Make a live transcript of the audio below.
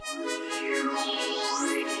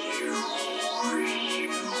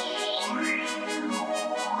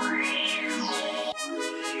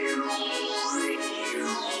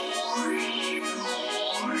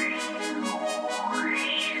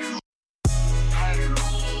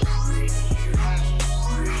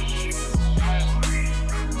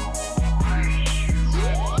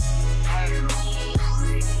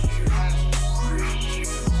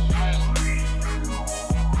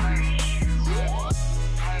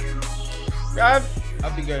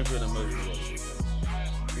I've been going through an emotional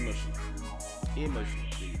please.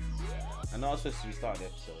 I know I was supposed to restart the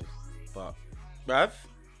episode, but bruv,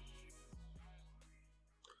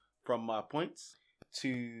 from my points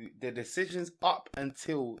to the decisions up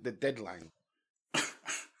until the deadline.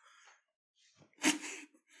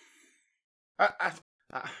 All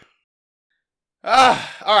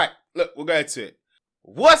right, look, we'll go to it.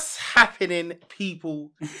 What's happening,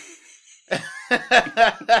 people?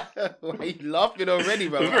 Why are you laughing already,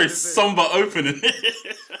 bro? It's a very somber opening.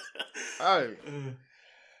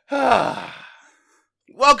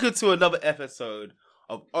 Welcome to another episode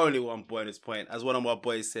of Only One Bonus Point. As one of my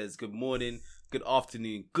boys says, good morning, good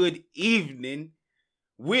afternoon, good evening.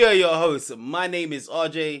 We are your hosts. My name is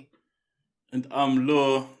RJ. And I'm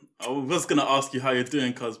Law. I was going to ask you how you're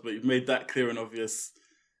doing, cuz, but you've made that clear and obvious.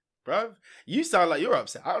 Bruv, you sound like you're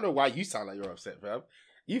upset. I don't know why you sound like you're upset, bruv.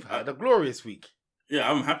 You've had a glorious week. Yeah,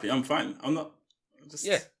 I'm happy. I'm fine. I'm not. Just...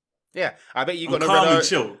 Yeah. I bet you got no red arrows.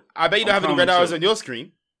 Chill. I bet you don't have any red arrows on your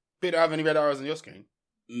screen. Bet you don't have any red arrows on your screen.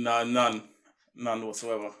 No, none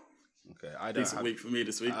whatsoever. Okay, I don't. Decent week for me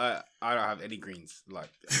this week. I don't have any greens.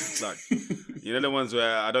 Like you know the ones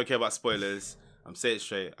where I don't care about spoilers. I'm saying it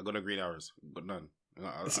straight. I got no green arrows. Got none.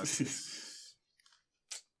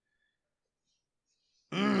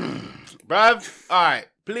 Bruv, alright,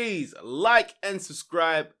 please like and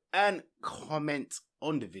subscribe and comment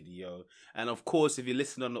on the video. And of course, if you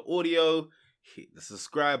listen on the audio, hit the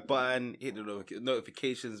subscribe button, hit the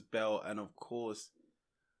notifications bell, and of course,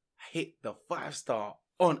 hit the 5-star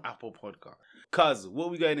on Apple Podcast. Cuz, what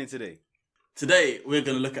are we going in today? Today, we're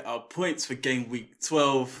going to look at our points for game week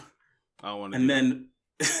 12. I want to. And then,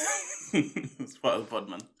 it's part of the pod,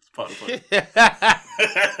 man. It's part of the pod.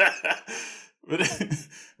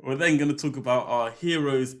 We're then going to talk about our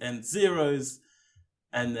heroes and zeros,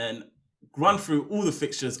 and then run through all the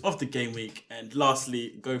fixtures of the game week, and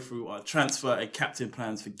lastly, go through our transfer and captain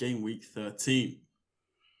plans for game week 13.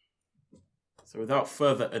 So without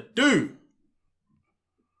further ado,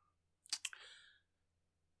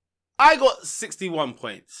 I got 61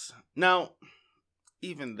 points. Now,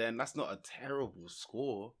 even then, that's not a terrible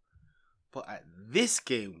score. But at this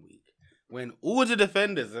game week, when all the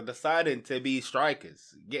defenders are deciding to be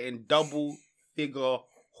strikers, getting double-figure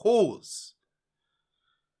hauls,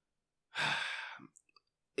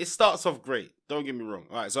 it starts off great. Don't get me wrong.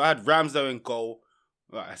 All right, so I had Ramsdale in goal.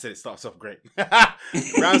 Right, I said it starts off great.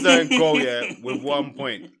 Ramsdale in goal, yeah, with 1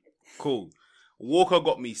 point. Cool. Walker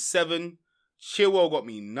got me 7. Chilwell got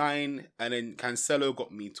me 9. And then Cancelo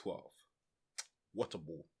got me 12. What a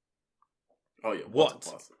ball. Oh, yeah. What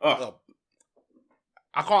a pass. Oh.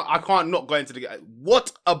 I can't not go into the game.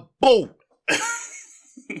 What a ball.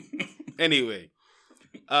 Anyway.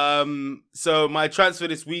 So my transfer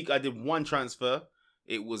this week, I did one transfer.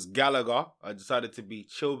 It was Gallagher. I decided to be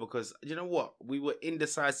chill because, you know what? We were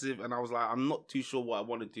indecisive and I was like, I'm not too sure what I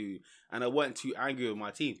want to do. And I wasn't too angry with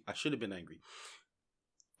my team. I should have been angry.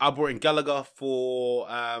 I brought in Gallagher for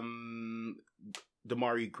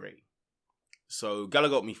Damari Gray. So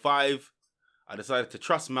Gallagher got me 5. I decided to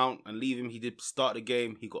trust Mount and leave him. He did start the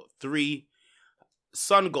game. He got 3.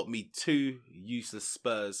 Son got me 2. Useless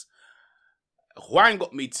Spurs. Juan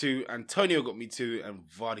got me 2. Antonio got me 2. And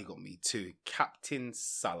Vardy got me 2. Captain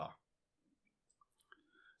Salah.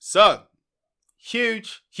 So,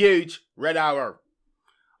 huge red arrow.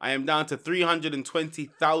 I am down to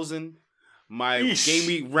 320,000. My game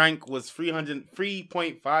week rank was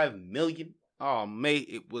 3.5 million. Oh, mate,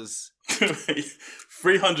 it was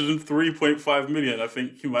 303.5 million. I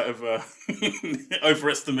think you might have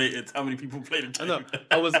overestimated how many people played the game. No,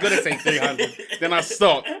 I was going to say 300. Then I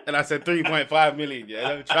stopped and I said 3.5 million. Yeah,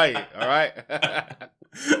 let me try it. All right.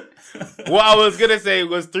 What I was going to say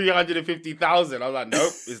was 350,000. I was like,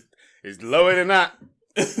 nope, it's lower than that.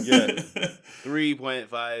 Yeah.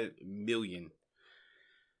 3.5 million.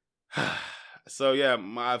 So, yeah,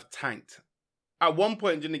 I've tanked. At one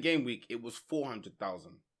point during the game week, it was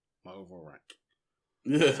 400,000, my overall rank.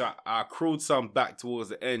 Yeah. So I accrued some back towards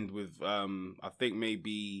the end with, I think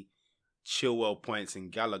maybe Chilwell points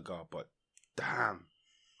and Gallagher, but damn.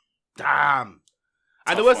 And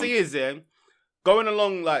the worst thing is, going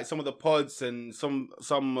along like some of the pods and some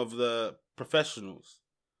of the professionals,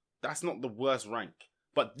 that's not the worst rank.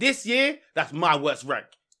 But this year, that's my worst rank.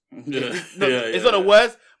 Yeah. It's not the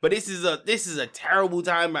worst, but this is a terrible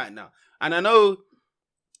time right now. And I know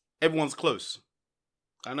everyone's close.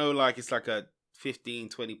 I know like it's like a 15,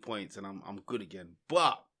 20 points and I'm good again.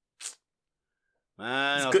 But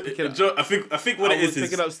man, I think what it is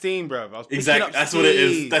picking up steam, bro. I was exactly that's what it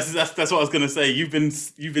is. That's what I was gonna say. You've been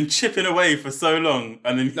chipping away for so long,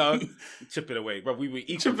 and then no, chipping away, bro. We were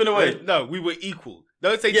equal. Chipping away. No, we were equal.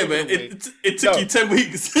 Don't say yeah, but it took you 10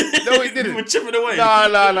 weeks. No, it didn't. We were chipping away. No.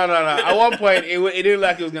 At one point, it didn't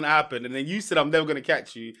like it was gonna happen, and then you said I'm never gonna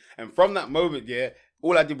catch you, and from that moment, yeah,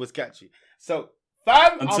 all I did was catch you. So.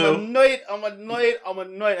 Fam, I'm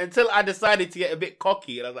annoyed until I decided to get a bit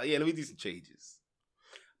cocky, and I was like, yeah, let me do some changes.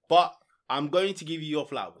 But I'm going to give you your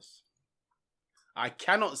flowers. I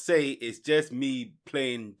cannot say it's just me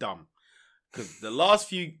playing dumb. Because the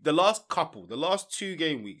last 2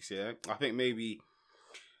 game weeks, yeah, I think maybe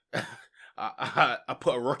I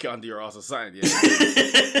put a rocket under your ass or something,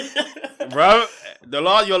 yeah. Bro,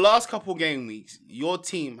 your last couple game weeks, your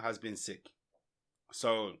team has been sick.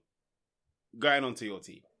 So, going on to your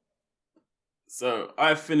team. So,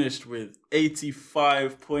 I finished with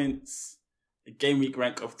 85 points. A game week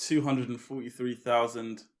rank of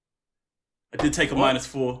 243,000. I did take a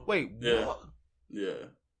 -4. Wait, yeah. what? Yeah.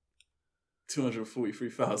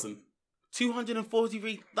 243,000.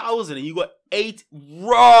 243,000 and you got 8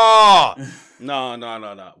 raw. No.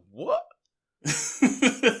 What?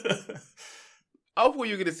 I thought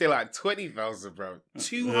you were gonna say like 20,000, bro.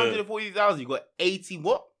 240,000. You got 80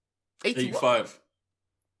 what? 85. What?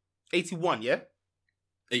 81, yeah?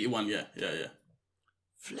 81, yeah.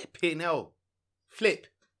 Flipping hell. Flip.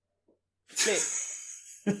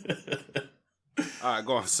 Alright,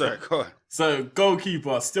 go on, sir. Go on. So,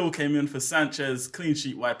 goalkeeper still came in for Sanchez. Clean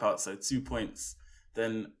sheet wipeout, so 2 points.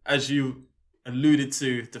 Then, as you alluded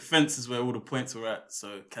to, defense is where all the points were at.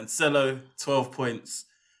 So, Cancelo, 12 points.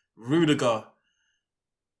 Rudiger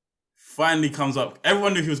finally comes up.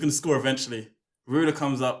 Everyone knew he was going to score eventually. Rudiger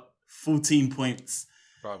comes up, 14 points.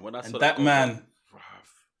 Bro, when I and that man...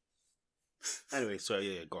 Anyway, so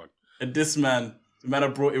yeah, go on. And this man, the man I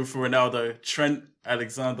brought in for Ronaldo, Trent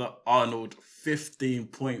Alexander-Arnold, 15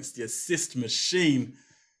 points, the assist machine.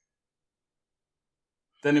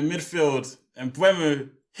 Then in midfield, and Mbeumo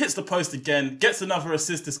hits the post again, gets another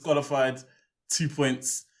assist, disqualified, 2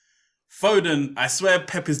 points. Foden, I swear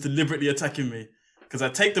Pep is deliberately attacking me. Because I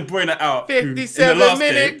take De Bruyne out. 57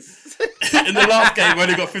 minutes. In the last game, we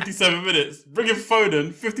only got 57 minutes. Bring in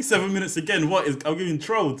Foden, 57 minutes again. I'm getting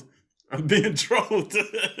trolled. I'm being trolled.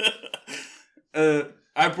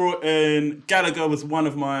 I brought in Gallagher was one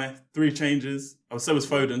of my 3 changes. Oh, so was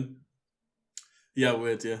Foden. Yeah,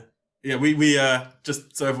 weird, yeah. Yeah, we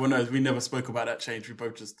just so everyone knows, we never spoke about that change. We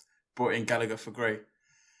both just brought in Gallagher for Gray.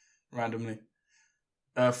 Randomly.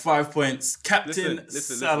 5 points. Captain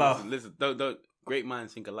Salah. Listen. Don't. Great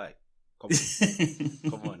minds think alike. Come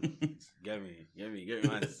on. Get me,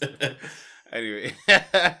 minds. Anyway.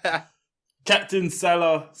 Captain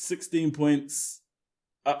Salah, 16 points.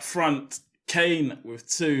 Up front, Kane with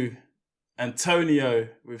 2. Antonio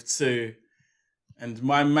with 2. And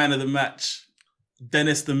my man of the match,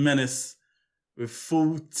 Dennis the Menace, with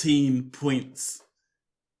 14 points.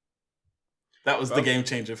 That was the game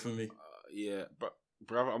changer for me. Yeah, but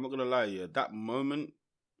brother, I'm not going to lie to you. That moment,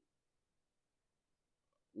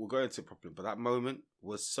 we'll go into it properly, but that moment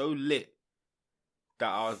was so lit that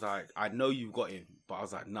I was like, I know you've got him, but I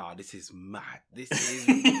was like, nah, this is mad. This is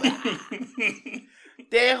mad.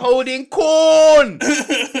 They're holding corn.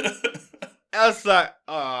 I was like,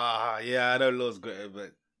 yeah, I know Lord's got it,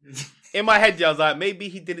 but in my head, I was like, maybe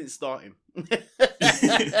he didn't start him.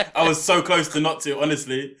 I was so close to not to,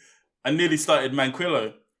 honestly. I nearly started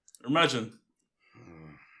Manquillo. Imagine.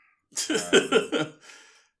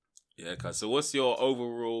 Yeah, okay. So what's your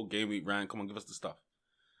overall game week rank? Come on, give us the stuff.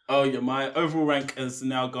 Oh, yeah, my overall rank has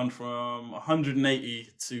now gone from 180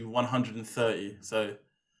 to 130. So,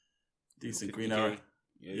 decent green arrow.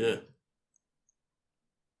 Yeah.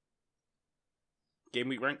 Game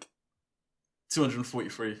week rank?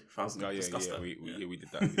 243,000. Oh, yeah, we did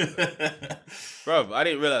that. Bro, I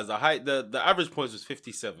didn't realize the average points was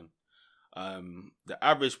 57. The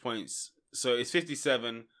average points, so it's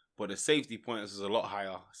 57, but the safety points is a lot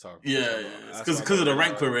higher. So yeah. It's because of the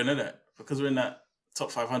rank we're in, isn't it? Because we're in that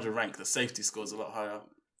top 500 rank, the safety score is a lot higher.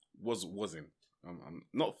 Wasn't. I'm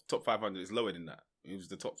not top 500. It's lower than that. It was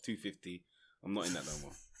the top 250. I'm not in that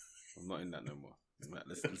no more.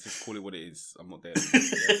 Let's just call it what it is. I'm not there. Yeah?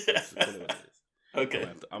 Let's just call it what it is. Okay.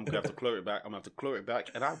 I'm gonna have to claw it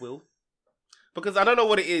back. And I will. because I don't know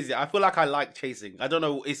what it is. Yeah, I feel like I like chasing. I don't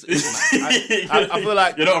know. It's mad. I feel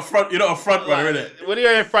like you're not a front runner, innit? When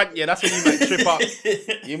you're in front, yeah, that's when you might trip up.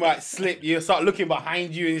 You might slip. You start looking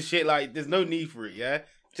behind you and shit. Like, there's no need for it. Yeah,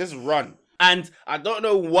 just run. And I don't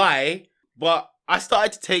know why, but I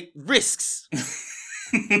started to take risks.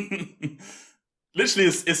 Literally,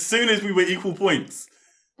 as soon as we were equal points,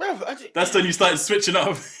 that's when you started switching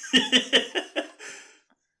up.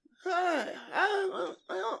 I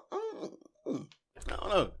don't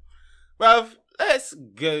know. Bruv, let's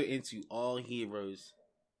go into our heroes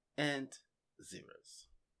and zeros.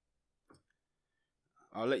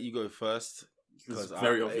 I'll let you go first. It's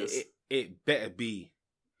very obvious. It better be.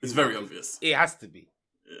 It's very obvious. It has to be.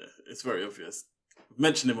 Yeah, it's very obvious. I've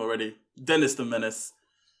mentioned him already. Dennis the Menace.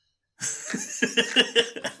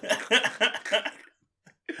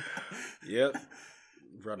 Yep.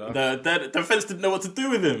 Brother. The defense didn't know what to do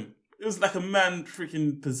with him. It was like a man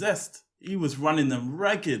freaking possessed. He was running them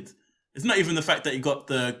ragged. It's not even the fact that he got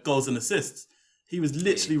the goals and assists. He was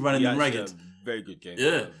literally running them ragged. Very good game.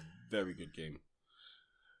 Yeah. Very good game.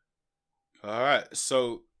 All right.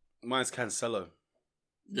 So, mine's Cancelo.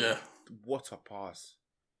 Yeah. What a pass.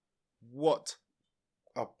 What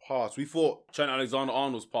a pass. We thought Trent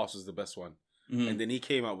Alexander-Arnold's pass was the best one. Mm. And then he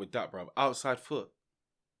came out with that, bruv. Outside foot.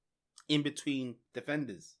 In between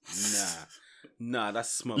defenders. Nah, that's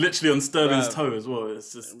smoke. Literally on Sterling's toe as well.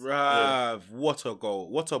 It's just... What a goal.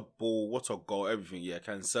 What a ball. What a goal. Everything. Yeah,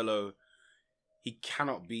 Cancelo, you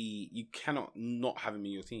cannot not have him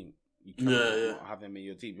in your team. You cannot not have him in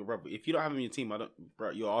your team. Bro, if you don't have him in your team,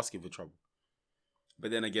 you're asking for trouble.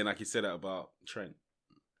 But then again, I can say that about Trent.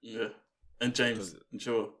 Yeah. And James. I'm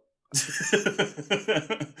sure.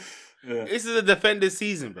 Yeah. This is a defender's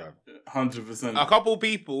season, bro. 100%. A couple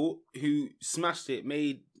people who smashed it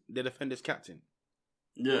made the defender's captain.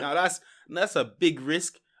 Yeah. Now that's a big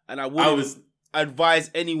risk, and I wouldn't advise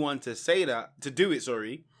anyone to do it.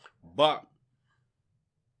 Sorry, but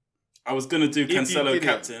I was gonna do Cancelo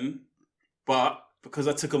captain, but because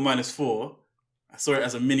I took a -4, I saw it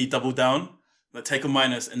as a mini double down. Like, take a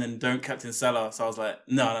minus and then don't captain Salah. So I was like,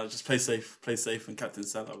 no, just play safe and captain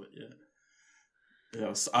Salah. But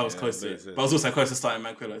yeah, I was close to it. But I was also close to starting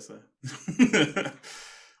Manquillo, so.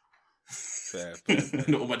 Fair.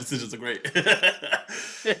 All my decisions are great. We're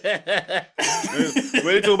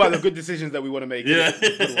only talking about the good decisions that we want to make. Yeah.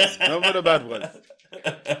 Not for the bad ones.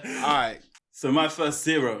 All right. So my first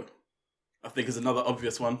zero, I think, is another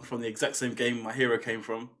obvious one from the exact same game my hero came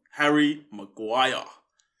from. Harry Maguire.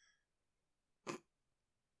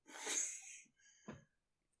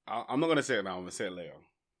 I'm not going to say it now. I'm going to say it later.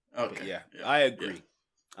 Okay. But yeah, I agree. Yeah.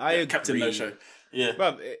 I agree. Captain No Show. Yeah.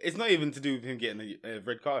 But it's not even to do with him getting a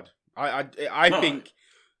red card. I think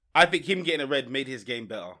him getting a red made his game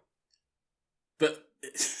better. But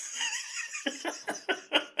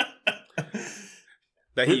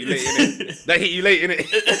that hit you late, innit? That hit you late, innit?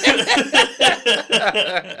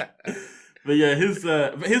 But yeah,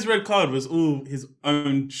 his red card was all his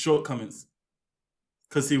own shortcomings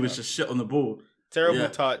because he was just shit on the ball. Terrible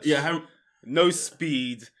touch. Yeah, no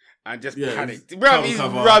speed and just panicked. He's Bro, he's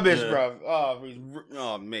rubbish, yeah. bro.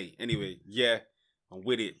 Oh, mate. Anyway, yeah, I'm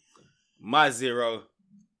with it. My zero.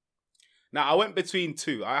 Now I went between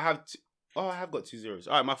two. I have got 2 zeros.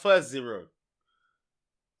 All right, my first zero.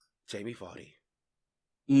 Jamie Vardy.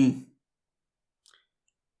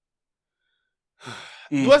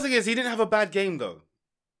 Once again, he didn't have a bad game though.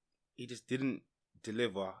 He just didn't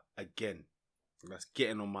deliver again. That's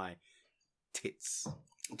getting on my tits.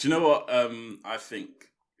 Do you know what? I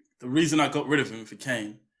think the reason I got rid of him for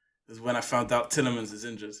Kane is when I found out Tielemans is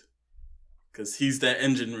injured, because he's their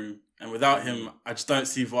engine room, and without him, I just don't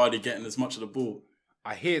see Vardy getting as much of the ball.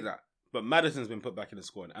 I hear that, but Maddison's been put back in the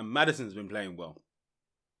squad, and Maddison's been playing well.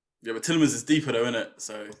 Yeah, but Tielemans is deeper though, innit?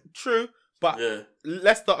 So true, but yeah.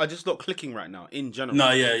 Leicester are just not clicking right now in general.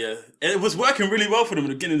 No, yeah. It was working really well for them at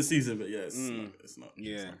the beginning of the season, but yeah, it's not. It's not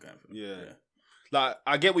going for them. Yeah. Like,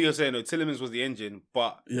 I get what you're saying though. Tielemans was the engine,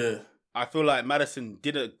 but yeah, I feel like Maddison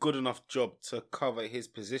did a good enough job to cover his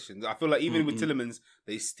positions. I feel like even with Tielemans,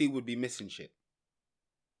 they still would be missing shit.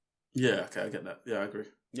 Yeah, okay, I get that. Yeah, I agree.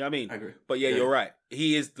 You know what I mean? I agree. But yeah, you're right.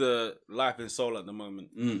 He is the life and soul at the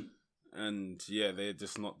moment. Mm. And yeah, they're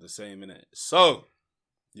just not the same, innit? So,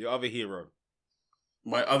 your other hero.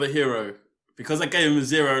 My other hero, because I gave him a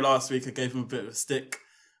 0 last week, I gave him a bit of a stick.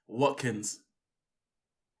 Watkins.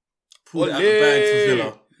 Pulled it out the bag for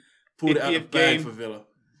Villa. Pulled it out the bag for Villa.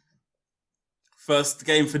 First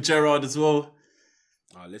game for Gerrard as well.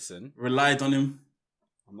 Oh, listen. Relied on him.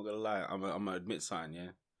 I'm not going to lie. I'm going to admit something, yeah?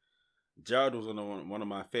 Gerrard was one of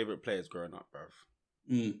my favourite players growing up, bruv.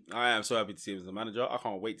 I am so happy to see him as a manager. I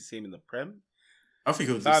can't wait to see him in the Prem. I think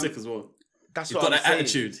he was sick as well. That's He's what got I'm that saying.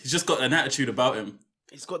 attitude. He's just got an attitude about him.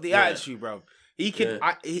 He's got the attitude, bro. He can.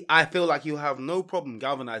 I feel like he'll have no problem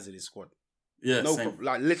galvanizing his squad. Yeah, no same. problem.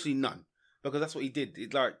 Like literally none, because that's what he did.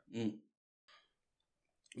 It's like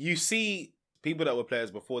you see people that were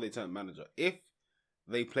players before they turned manager. If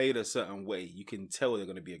they played a certain way, you can tell they're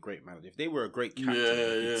going to be a great manager. If they were a great captain,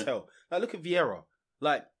 you can tell. Like look at Vieira.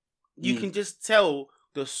 Like you can just tell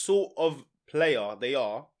the sort of player they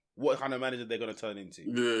are. What kind of manager they're going to turn into?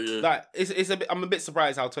 Like it's a bit. I'm a bit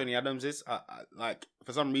surprised how Tony Adams is. Like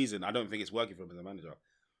for some reason, I don't think it's working for him as a manager.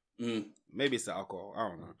 Maybe it's the alcohol. I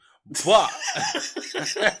don't know.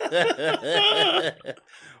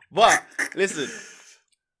 But listen,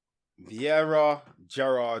 Vieira,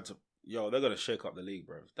 Gerrard, they're gonna shake up the league,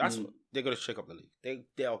 bro. They're gonna shake up the league.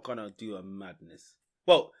 They are gonna do a madness.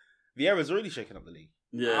 Well, Vieira's already shaking up the league.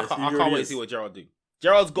 Yeah, I can't wait to see what Gerrard do.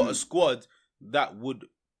 Gerrard's got a squad that would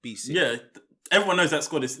be sick. Yeah, everyone knows that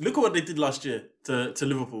squad is. Look at what they did last year to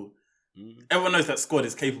Liverpool. Everyone knows that squad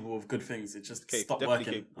is capable of good things. It just stopped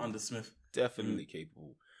working under Smith. Definitely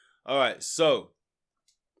capable. All right, so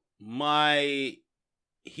my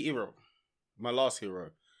last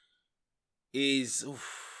hero is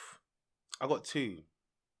I got two,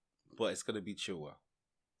 but it's gonna be Chilwell.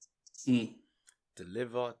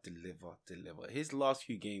 Deliver. His last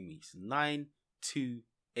few game weeks 9, 2,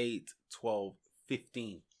 8, 12,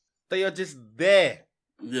 15. They are just there.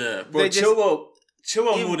 Yeah, bro.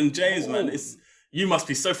 Chilwell more than James, man. You must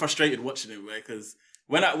be so frustrated watching it, man. Because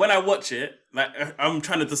when I watch it, like I'm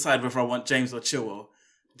trying to decide whether I want James or Chilwell.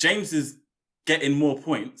 James is getting more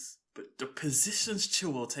points, but the positions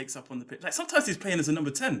Chilwell takes up on the pitch, like sometimes he's playing as a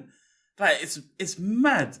number 10. Like it's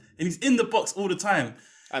mad, and he's in the box all the time.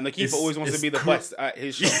 And the keeper always wants to be the best at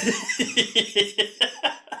his shot.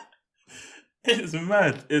 It's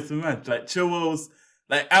mad. Like Chilwell's,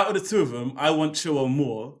 like out of the two of them, I want Chilwell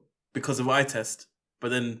more because of eye test.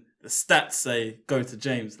 But then the stats say go to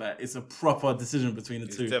James. Like it's a proper decision between the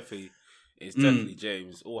two. It's definitely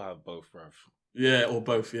James. All have both, bruv. Yeah, or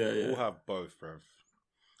both. Yeah. All have both, bruv.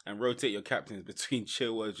 And rotate your captains between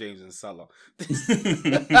Chilwell, James, and Salah.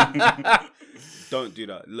 Don't do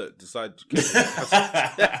that. Look, decide.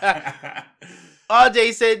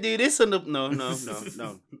 RJ said, "Do this on the no.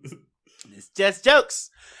 It's just jokes."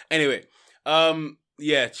 Anyway,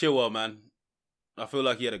 yeah, Chilwell, man. I feel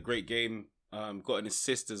like he had a great game. Got an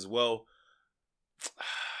assist as well.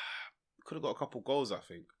 Could have got a couple goals, I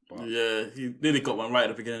think. But... Yeah, he nearly got one right at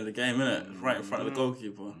the beginning of the game, innit? Right in front of the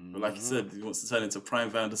goalkeeper. But like you said, he wants to turn into prime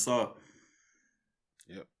Van der Sar.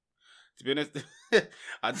 Yep. To be honest,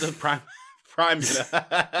 I don't prime.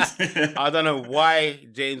 I don't know why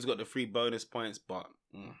James got the 3 bonus points, but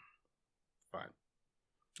fine.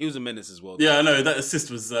 He was a menace as well. Yeah, I know that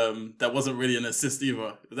assist was that wasn't really an assist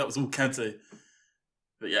either. That was all Kante.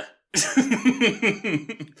 But yeah.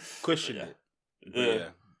 Question it. Yeah.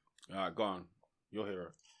 All right, go on. Your hero.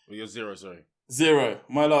 Or your 0, sorry. 0.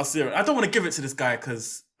 My last 0. I don't want to give it to this guy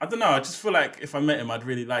because I don't know. I just feel like if I met him, I'd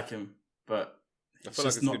really like him. But I feel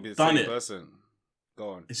like it's not be the done same it. Person. Go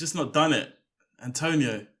on. It's just not done it.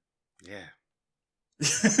 Antonio. Yeah.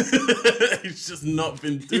 He's just not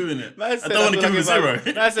been doing it. I don't want to give him a 0.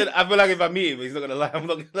 I said, I feel like if I meet him, he's not going to lie. I'm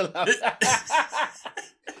not going to lie.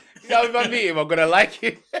 If I meet him, I'm going to like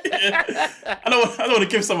him. I don't want to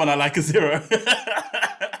give someone I like a 0.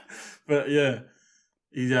 But yeah.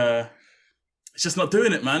 He's just not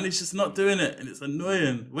doing it, man. He's just not doing it. And it's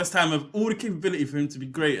annoying. West Ham have all the capability for him to be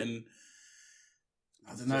great. And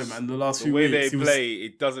I don't know, man. The last few weeks... The way they play,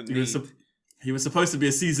 it doesn't need... He was supposed to be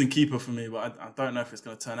a season keeper for me, but I don't know if it's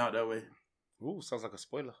going to turn out that way. Ooh, sounds like a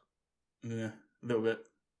spoiler. Yeah, a little bit.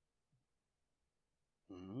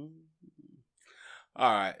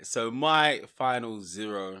 All right, so my final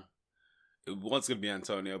 0, it was going to be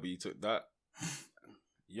Antonio, but you took that.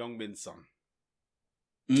 Young-Min Son.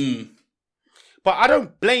 But I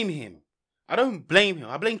don't blame him. I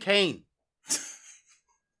blame Kane.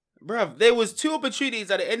 Bruv, there was 2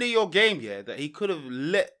 opportunities at the end of your game, that he could have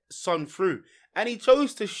let Son through. And he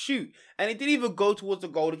chose to shoot. And it didn't even go towards the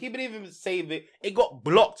goal. The keeper didn't even save it. It got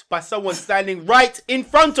blocked by someone standing right in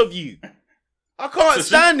front of you. I can't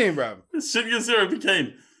stand him, bruv. Should your 0 be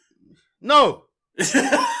Kane? No. Because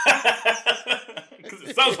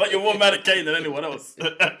it sounds like you're more mad at Kane than anyone else.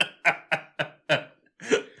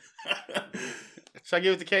 Should I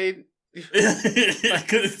give it to Kane?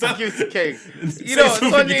 I'll give it to Kane. You know,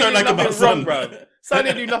 Son didn't do nothing wrong, bro. Son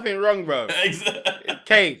didn't do nothing wrong, bro.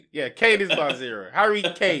 Kane. Yeah, Kane is my 0. Harry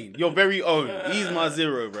Kane, your very own. He's my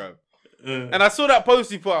 0, bro. And I saw that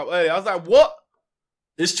post you put up earlier. I was like, what?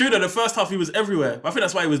 It's true that the first half he was everywhere. I think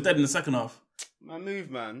that's why he was dead in the second half. Man, move,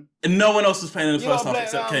 man. And no one else was playing in the You're first half blaming-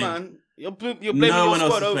 except Kane. Man. You're blaming No your one else squad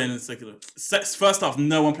was over- playing in the second half. First half,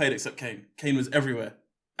 no one played except Kane. Kane was everywhere.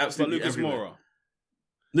 But Absolutely Lucas everywhere. Moura.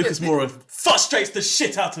 Lucas Moura frustrates the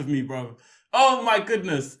shit out of me, bro. Oh my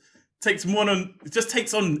goodness. Tries to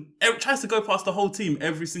go past the whole team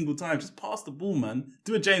every single time. Just pass the ball, man.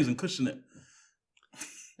 Do a James and cushion it.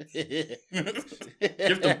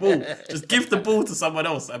 Give the ball. Just give the ball to someone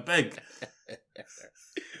else, I beg.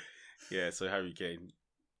 Yeah, so Harry Kane.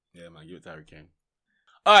 Yeah, man, give it to Harry Kane.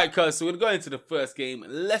 All right, cuz, so we're going into the first game.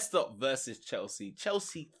 Leicester versus Chelsea.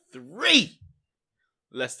 Chelsea 3.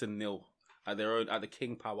 Leicester 0 at the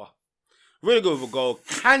King Power. Really good with a goal.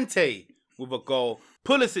 Kante with a goal.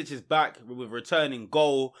 Pulisic is back with a returning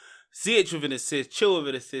goal. Ziyech with an assist. Chil with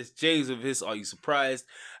an assist. James with his Are You Surprised?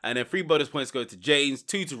 And then 3 bonus points go to James,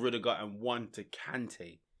 2 to Rudiger, and 1 to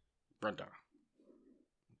Kante. Brother.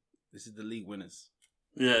 This is the league winners.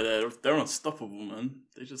 Yeah, they're unstoppable, man.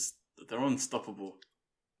 They're unstoppable.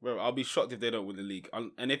 Bro, I'll be shocked if they don't win the league.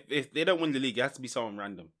 And if they don't win the league, it has to be someone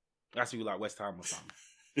random. It has to be like West Ham or something.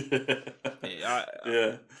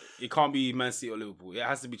 Yeah. It can't be Man City or Liverpool. It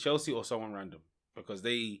has to be Chelsea or someone random. Because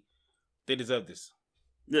they deserve this.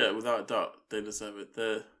 Yeah, without a doubt, they deserve it.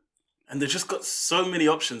 And they've just got so many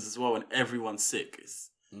options as well, and everyone's sick.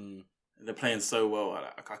 They're playing so well.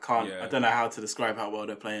 I can't. Yeah. I don't know how to describe how well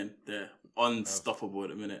they're playing. They're unstoppable at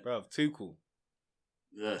the minute. Bro, too cool.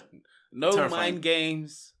 Yeah. No terrifying. Mind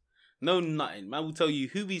games. No nothing. Man will tell you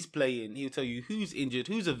who he's playing. He'll tell you who's injured,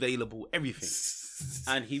 who's available, everything.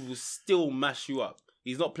 And he will still mash you up.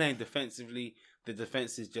 He's not playing defensively. The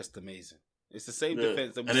defense is just amazing. It's the same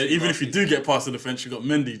defense. That we and then even if you do get past the defense, you got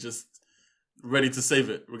Mendy just ready to save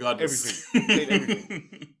it, regardless.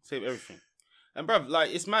 Everything. Save everything. And bruv,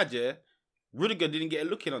 like, it's mad, yeah? Rudiger didn't get a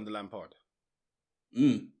look in under Lampard.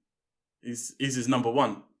 He's his number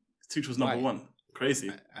one. Tuchel's number one.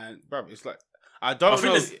 Crazy. And bruv, it's like, I don't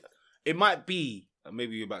know. It might be,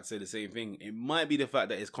 maybe you're about to say the same thing. It might be the fact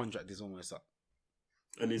that his contract is almost up.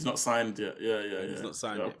 And he's not signed yet. Yeah. He's not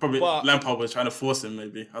signed yet. Probably Lampard was trying to force him,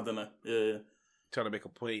 maybe. I don't know. Yeah. Trying to make a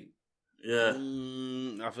point. Yeah.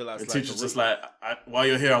 I feel like it's Tuchel's just like, while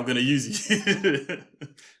you're here, I'm going to use you.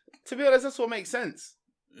 To be honest, that's what makes sense.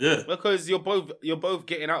 Yeah. Because you're both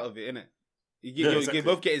getting out of it, innit? You're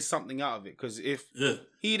both getting something out of it. Because if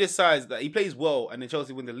he decides that he plays well and then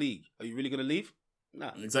Chelsea win the league, are you really going to leave?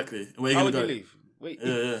 Nah. Exactly. Where are you going to go? Leave? Wait.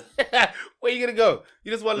 Yeah. Where are you going to go?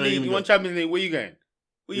 You just want to leave. You want Champions League. Where are you going?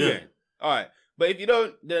 Where you going? All right. But if you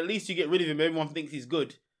don't, then at least you get rid of him. Everyone thinks he's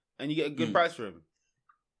good. And you get a good price for him.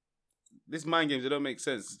 This mind games, they don't make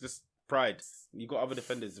sense. It's just pride. You got other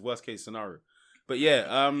defenders. Worst case scenario. But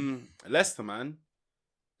yeah, Leicester, man,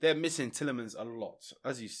 they're missing Tielemans a lot,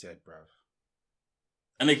 as you said, bruv.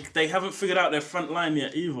 And they haven't figured out their front line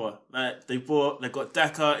yet either. Like they got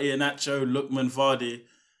Daka, Iheanacho, Lookman, Vardy,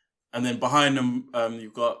 and then behind them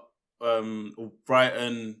you've got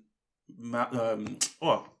Brighton.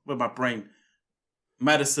 Where's my brain?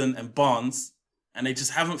 Maddison and Barnes, and they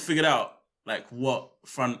just haven't figured out like what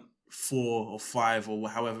front 4 or 5 or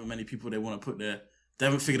however many people they want to put there. They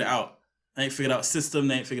haven't figured it out. They ain't figured out a system.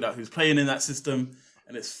 They ain't figured out who's playing in that system,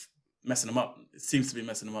 and it's messing them up. It seems to be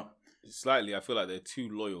messing them up. Slightly, I feel like they're too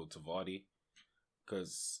loyal to Vardy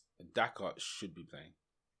because Daka should be playing.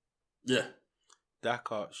 Yeah.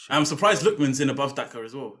 Daka should. I'm surprised Lookman's in above Daka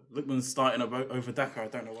as well. Lookman's starting over Daka. I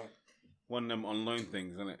don't know why. One of them on loan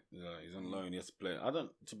things, isn't it? Yeah, he's on loan. He has to play.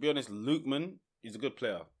 To be honest, Lookman is a good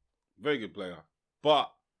player. Very good player.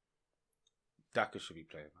 But Daka should be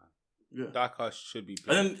playing, man. Yeah. Daka should be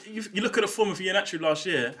playing. And then you look at the form of Iheanacho last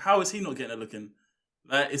year. How is he not getting a look in?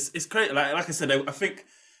 Like, it's crazy. Like I said, I think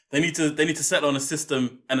they need to settle on a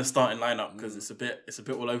system and a starting lineup because it's a bit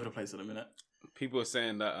all over the place at the minute. People are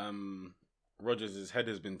saying that Rodgers' head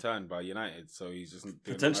has been turned by United, so he's just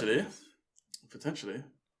potentially.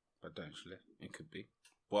 It could be.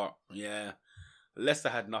 But yeah, Leicester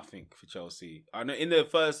had nothing for Chelsea. I know in the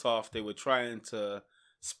first half they were trying to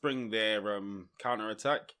spring their counter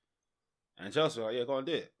attack, and Chelsea were like, "Yeah, go and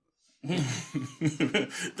do it."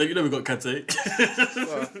 Don't you know we got Kante?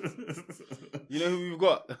 Well, you know who we've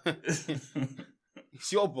got?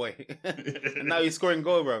 It's your boy. And now he's scoring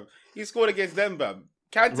goal, bro. He scored against them, bro.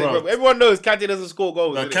 Kante, bro. Everyone knows Kante doesn't score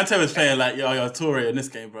goals. No, Kante was playing like Yaya Toure in this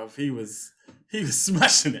game, bro. He was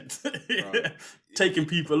smashing it. Taking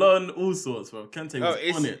people on, all sorts, bro. Kante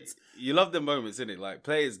was on it. You love the moments, innit? Like,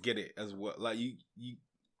 players get it as well. Like, you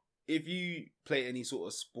if you play any sort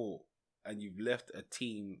of sport and you've left a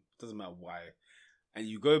team, doesn't matter why, and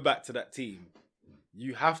you go back to that team,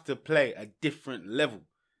 you have to play a different level.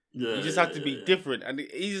 Yeah, you just have to be different. And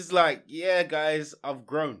he's just like, yeah, guys, I've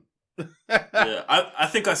grown. Yeah, I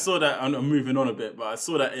think I saw that. I'm moving on a bit, but I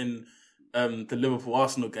saw that in the Liverpool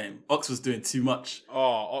Arsenal game. Ox was doing too much.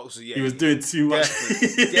 Oh, Oxford, yeah, He was doing too much.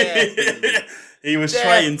 Definitely. He was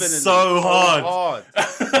trying so hard.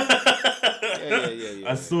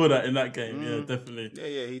 Yeah. I saw that in that game. Yeah, definitely.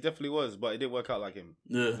 Yeah, he definitely was, but it didn't work out like him.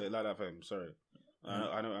 Yeah, like that for him. Sorry,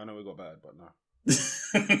 I know we got bad, but no.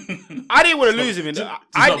 I didn't want to lose him.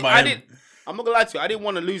 I didn't. I'm not gonna lie to you. I didn't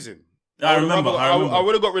want to lose him. I remember. I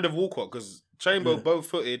would have got rid of Walcott because Chamber both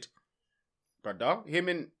footed. Brother, him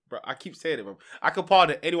and bro, I keep saying it, bro. I can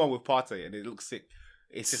pardon anyone with Partey and it looks sick.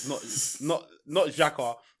 It's just not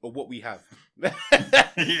Xhaka or what we have.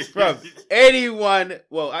 Bro, anyone,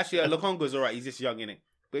 well, actually, Lukonga's alright, he's just young, innit?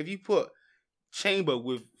 But if you put Chamber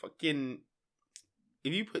with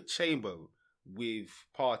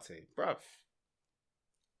Partey, bruv,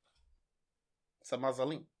 it's a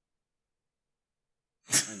Mazaline.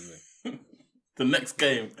 Anyway. The next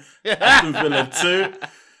game, Aston Villa 2,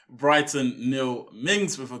 Brighton 0.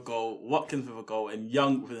 Mings with a goal, Watkins with a goal, and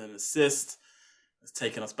Young with an assist. It's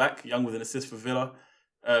taking us back. Young with an assist for Villa.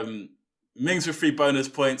 Mings with 3 bonus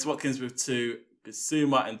points, Watkins with 2,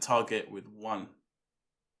 Bissouma and Target with 1.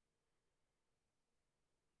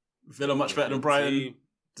 Villa much better than Brighton.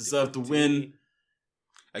 Deserved the win.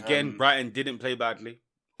 Again, Brighton didn't play badly.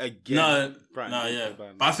 But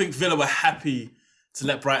I think Villa were happy to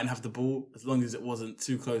let Brighton have the ball as long as it wasn't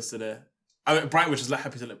too close to their. I mean, Brighton was just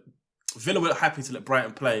Villa were happy to let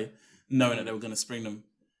Brighton play, knowing that they were going to spring them.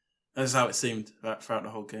 That's how it seemed throughout the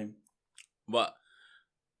whole game. But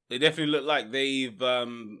they definitely look like they've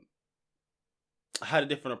had a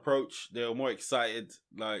different approach. They were more excited,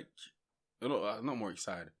 like not more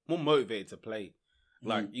excited, more motivated to play.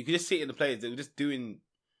 Like you could just see it in the players; they were just doing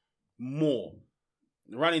more,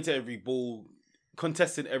 running to every ball,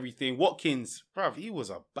 contesting everything. Watkins, bruv, he was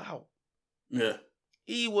about. Yeah,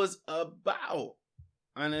 he was about,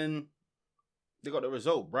 and then they got the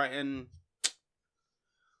result. Brighton.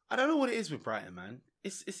 I don't know what it is with Brighton, man.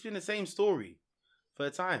 It's been the same story for a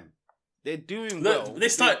time. They're doing well. They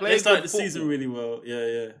started the season really well,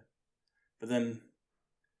 yeah. But then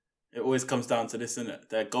it always comes down to this, innit?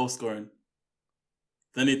 Their goal scoring.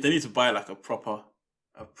 They need to buy like a proper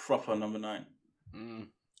number 9.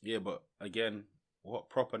 Yeah, but again, what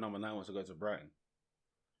proper number 9 wants to go to Brighton?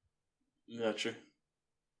 Yeah, true.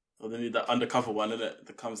 Well, they need that undercover one, innit?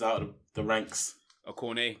 That comes out of the ranks. A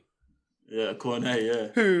Cornet. Yeah, Cornet, yeah.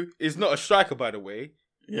 Who is not a striker, by the way.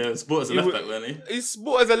 Yeah, he's bought as a left back, wasn't he? He's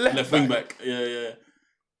bought as a left wing back. Yeah.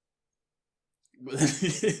 But then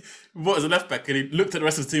he bought as a left back and he looked at the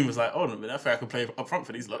rest of the team and was like, oh, no, man, I think I can play up front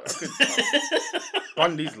for these lot.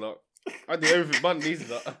 Bun these lot. I do everything, bun these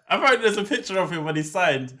lot. Apparently there's a picture of him when he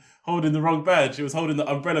signed holding the wrong badge. He was holding the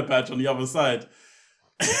umbrella badge on the other side.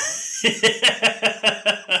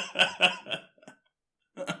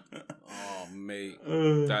 Mate,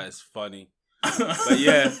 that is funny. But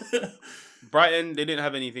yeah, Brighton, they didn't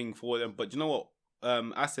have anything for them. But you know what?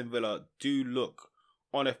 Aston Villa do look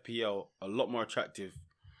on FPL a lot more attractive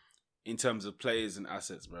in terms of players and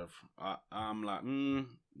assets, bruv. I'm like, now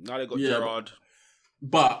they got Gerrard.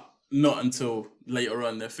 But not until later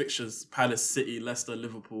on. Their fixtures, Palace, City, Leicester,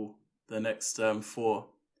 Liverpool, the next 4.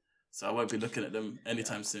 So I won't be looking at them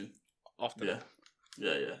anytime soon. After that.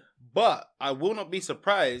 Yeah. But I will not be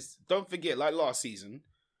surprised. Don't forget, like last season,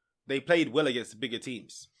 they played well against the bigger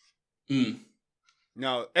teams.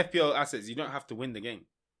 Now, FPL assets, you don't have to win the game.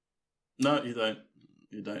 No, you don't.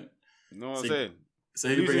 You know what I'm saying? So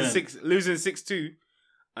losing 6-2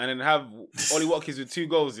 and then have Ollie Watkins with 2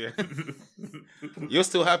 goals, yeah? You're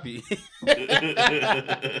still happy.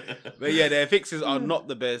 But yeah, their fixes are not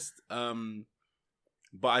the best.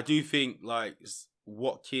 But I do think, like,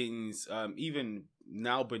 Watkins, even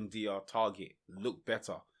now Buendia, Target look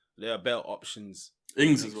better. There are better options.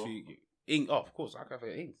 Ings as well. Of course, I can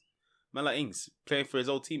forget Ings. Man like Ings playing for his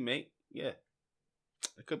old teammate. Yeah,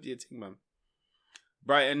 it could be a thing, man.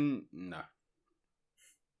 Brighton, nah.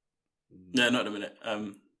 Yeah, not in a minute.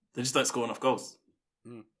 They just don't score enough goals.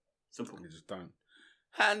 Simple. They just don't.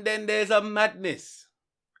 And then there's a madness.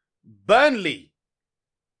 Burnley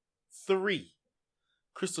 3,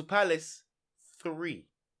 Crystal Palace 3.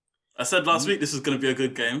 I said last week this was going to be a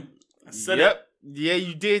good game. I said it. Yep. Yeah,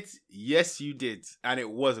 you did. Yes, you did. And it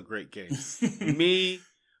was a great game. Me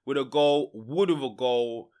with a goal, Wood with a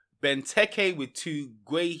goal, Benteke with 2,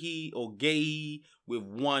 Guehi with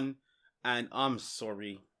 1. And I'm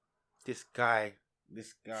sorry, this guy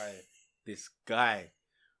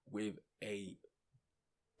with a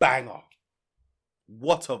banger.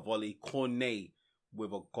 What a volley. Cornet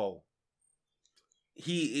with a goal.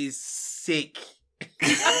 He is sick.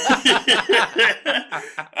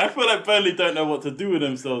 I feel like Burnley don't know what to do with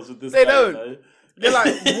themselves with this. They guy, don't. You know? They're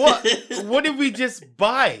like, what? What did we just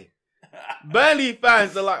buy? Burnley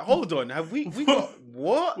fans are like, hold on, have we got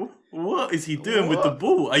what? What is he doing with the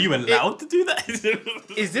ball? Are you allowed to do that?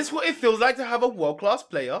 Is this what it feels like to have a world-class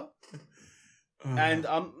player? And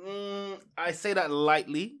I say that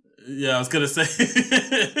lightly. Yeah, I was gonna say.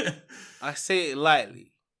 I say it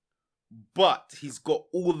lightly, but he's got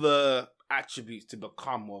all the attributes to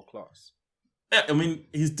become world-class. Yeah, I mean,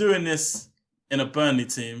 he's doing this in a Burnley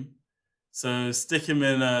team. So stick him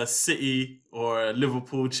in a City or a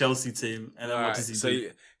Liverpool, Chelsea team, and then what does he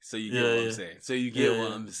do? So you get what I'm saying. So you get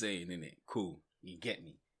what I'm saying, innit? Cool. You get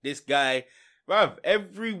me. This guy, bruv,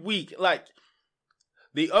 every week, like,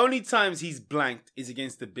 the only times he's blanked is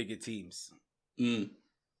against the bigger teams. And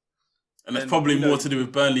that's probably more to do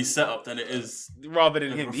with Burnley's setup than it is... Rather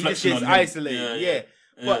than him. He just gets isolated, yeah.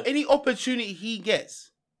 But any opportunity he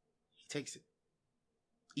gets, he takes it.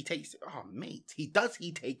 He takes it. Oh, mate. He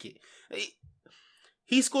take it.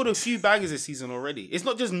 He scored a few bangers this season already. It's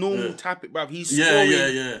not just normal tap it, bruv. He's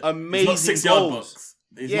scoring amazing goals.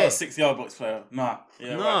 He's not a 6-yard box player. Nah.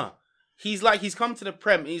 Right. He's come to the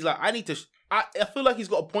Prem and he's like, I need to... I feel like he's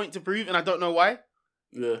got a point to prove and I don't know why.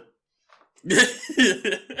 Yeah. He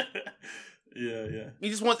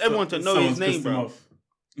just wants everyone to know his name, bro.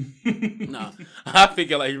 Nah. I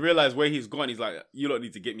figure like he realized where he's gone. He's like, you don't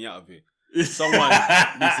need to get me out of here. Someone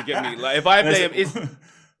needs to get me. Like if I play him, it's...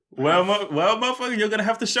 Well, motherfucker, you're gonna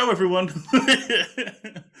have to show everyone.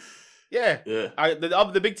 Yeah.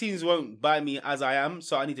 The big teams won't buy me as I am,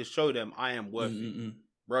 so I need to show them I am worth it,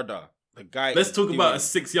 brother. The guy. Let's talk about a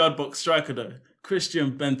 6-yard box striker though,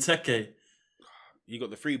 Christian Benteke. You got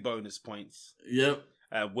the 3 bonus points. Yep.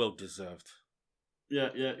 Well deserved. Yeah.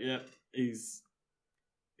 He's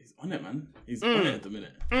on it, man. He's on it at the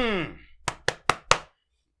minute.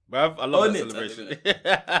 Bruv, I love that celebration.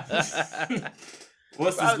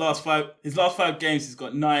 What's his last 5? His last 5 games, he's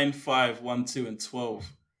got 9, 5, 1, 2, and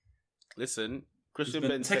 12. Listen, Christian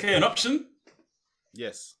Benteke an option?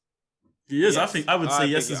 Yes. He is. Yes. I would say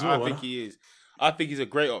yes as well. I think he is. I think he's a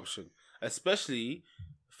great option. Especially,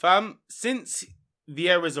 since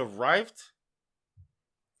Vieira's arrived,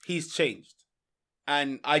 he's changed.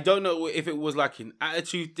 And I don't know if it was like an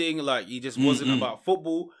attitude thing, like he just wasn't about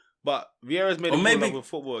football, but Vieira's made him fall with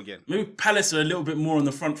football again. Maybe Palace are a little bit more on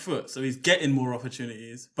the front foot, so he's getting more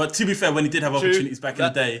opportunities. But to be fair, when he did have opportunities back in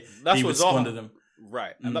the day, he would squander them.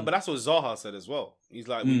 Right. But that's what Zaha said as well. He's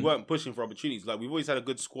like, we weren't pushing for opportunities. Like, we've always had a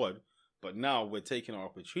good squad, but now we're taking our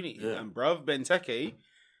opportunity. Yeah. And bruv, Benteke,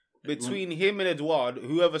 between him and Edouard,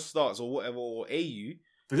 whoever starts or whatever, or AU,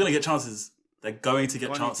 they're going to get chances. They're going to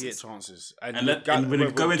get chances. And when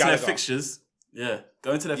you go into their fixtures,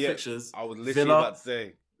 fixtures, I was literally Villa, about to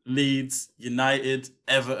say. Leeds, United,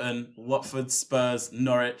 Everton, Watford, Spurs,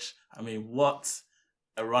 Norwich. I mean, what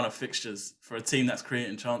a run of fixtures for a team that's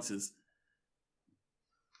creating chances.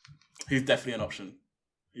 He's definitely an option.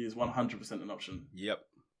 He is 100% an option. Yep.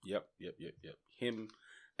 Him.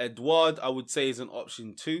 Edouard, I would say, is an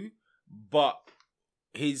option too, but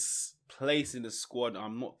his place in the squad,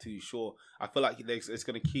 I'm not too sure. I feel like it's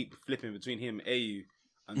going to keep flipping between him and AU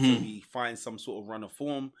until he finds some sort of run of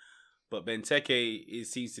form. But Benteke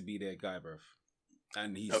seems to be their guy, bruv.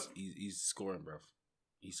 And he's scoring, bruv.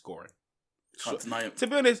 He's scoring. Can't deny him. To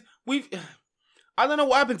be honest, I don't know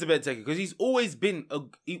what happened to Benteke because he's always been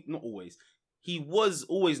not always. He was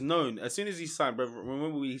always known. As soon as he signed, bruv,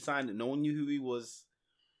 remember when he signed, no one knew who he was.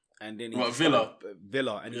 And then he Villa,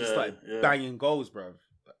 and he started banging goals, bruv.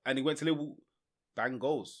 And he went to Liverpool, bang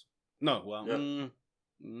goals. No, well,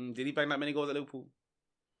 did he bang that many goals at Liverpool?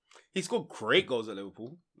 He scored great goals at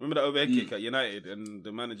Liverpool. Remember the overhead kick at United, and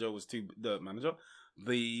the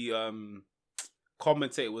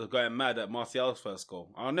commentator was going mad at Martial's first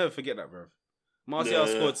goal. I'll never forget that, bro. Martial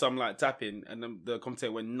scored some like tapping, and then the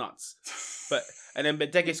commentator went nuts. And then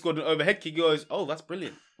Benteke scored an overhead kick. He goes, "Oh, that's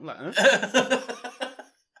brilliant." I'm like, huh?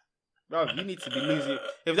 Bro, you need to be losing.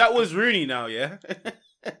 If that was Rooney now, yeah.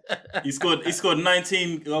 He scored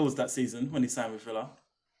 19 goals that season when he signed with Villa.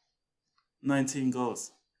 19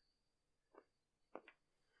 goals.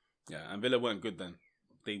 Yeah, and Villa weren't good then.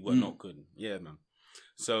 They were not good. Yeah, man.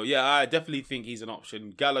 So, yeah, I definitely think he's an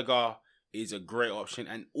option. Gallagher is a great option.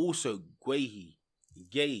 And also Guehi.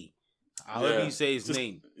 However you say his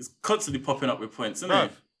name. He's constantly popping up with points, isn't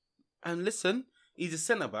he? And listen, he's a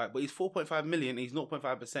centre-back, but he's 4.5 million. He's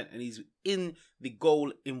 0.5%. And he's in the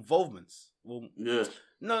goal involvements. Well, yeah.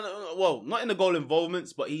 No. Well, not in the goal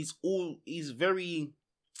involvements, but he's very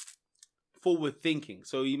forward-thinking.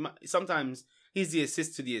 So sometimes he's the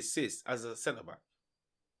assist to the assist as a centre-back.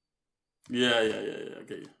 Yeah. I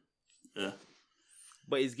get you. Yeah.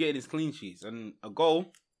 But he's getting his clean sheets and a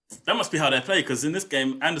goal. That must be how they play, because in this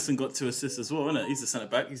game, Anderson got 2 assists as well, isn't it? He's the centre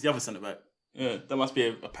back. He's the other centre back. Yeah, that must be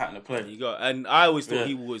a pattern of play. You got, and I always thought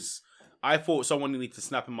he was. I thought someone needed to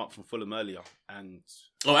snap him up from Fulham earlier, and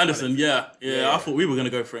Anderson, yeah. I thought we were gonna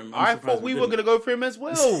go for him. I thought we were gonna go for him as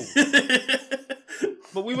well,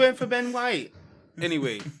 but we went for Ben White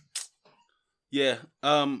anyway. Yeah,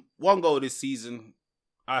 1 goal this season.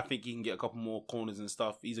 I think he can get a couple more corners and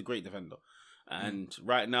stuff. He's a great defender, and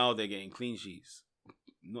right now they're getting clean sheets.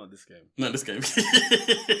 Not this game. Not this game.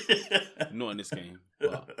 Not in this game.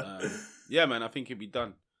 But yeah, man, I think he'll be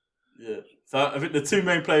done. Yeah. So I think the 2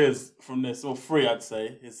 main players from this, or 3 I'd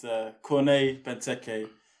say, is Cornet, Benteke,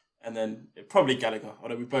 and then probably Gallagher.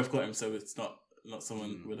 Although we both got him, so it's not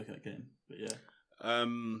someone we're looking at getting. But yeah.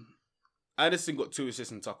 Addison got 2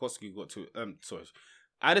 assists and Tarkowski got 2.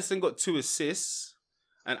 Addison got 2 assists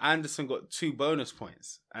and Anderson got 2 bonus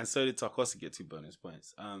points, and so did Tarkowski get 2 bonus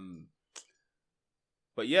points.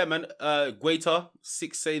 But yeah, man, Guaita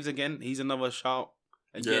 6 saves again. He's another shout.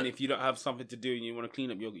 Again, if you don't have something to do and you want to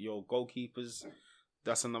clean up your goalkeepers,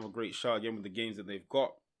 that's another great shout again with the games that they've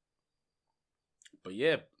got. But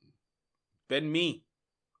yeah, Ben Mee.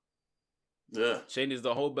 Yeah. Changes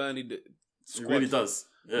the whole Burnley squad. It really does.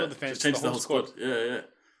 Yeah. Defense, changes the whole squad. Yeah.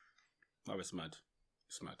 Oh, it's mad.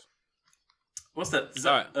 It's mad. What's that? Is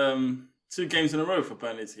that 2 games in a row for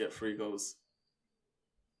Burnley to get 3 goals?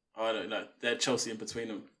 Oh, I don't know. They had Chelsea in between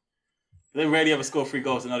them. They rarely ever score 3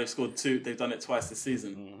 goals, and now they've scored 2. They've done it twice this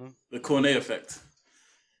season. Mm-hmm. The Cornet effect.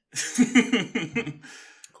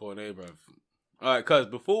 Cornet, bruv. All right, cuz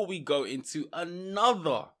before we go into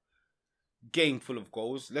another game full of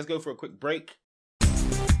goals, let's go for a quick break.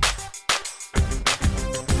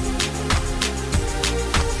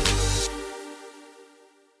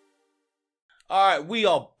 All right, we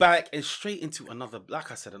are back and straight into another,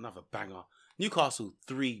 like I said, another banger. Newcastle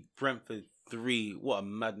 3, Brentford 3. What a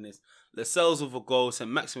madness. Lascelles with a goal,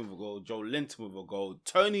 St. Maximin with a goal, Joe Linton with a goal,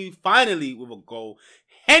 Tony finally with a goal,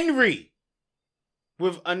 Henry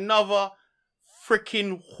with another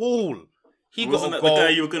freaking haul. He wasn't got a that goal. The guy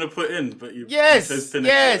you were going to put in, but you... Yes. Just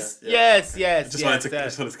Wanted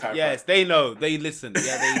to yes, they know. They listen.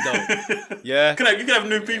 Yeah, they know. Yeah. You can have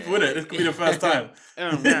new people in it. This could be the first time.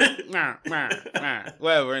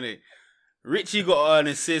 Whatever, innit? Richie got an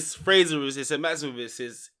assist, Fraser with assist, and Max with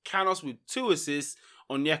assist, Canos with 2 assists,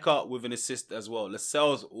 Onyeka with an assist as well.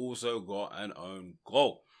 Lascelles also got an own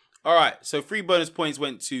goal. All right, so 3 bonus points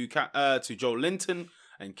went to Joe Linton,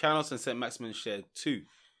 and Canos and St. Maximin shared 2.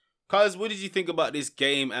 Cuz, what did you think about this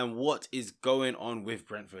game and what is going on with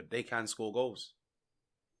Brentford? They can score goals.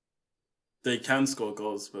 They can score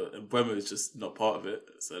goals, but Mbeumo is just not part of it,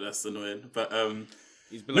 so that's annoying. But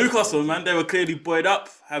Newcastle, man, they were clearly buoyed up,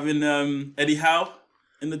 having Eddie Howe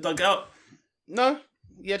in the dugout. No,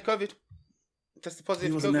 he had COVID. Just a positive.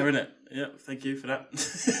 He wasn't there, innit? Yeah, thank you for that.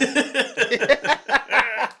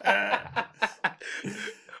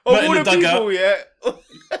 Not in the dugout. People, yeah.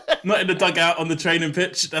 Not in the dugout on the training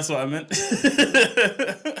pitch. That's what I meant.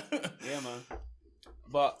 Yeah, man.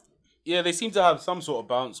 But yeah, they seem to have some sort of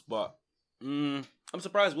bounce. But I'm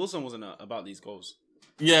surprised Wilson wasn't about these goals.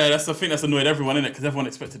 Yeah, I think that's annoyed everyone, innit? Because everyone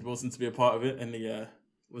expected Wilson to be a part of it, and he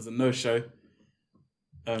was a no-show.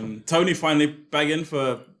 Tony finally bagging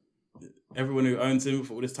for everyone who owns him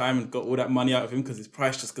for all this time and got all that money out of him because his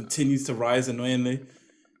price just continues to rise annoyingly,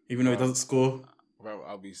 even though he doesn't score. Well,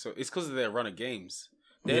 it's because of their run of games.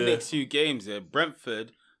 Their next few games,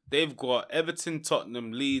 Brentford, they've got Everton,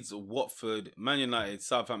 Tottenham, Leeds, Watford, Man United,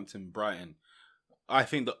 Southampton, Brighton. I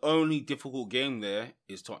think the only difficult game there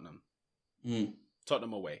is Tottenham.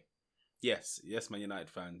 Tottenham away. Yes, Man United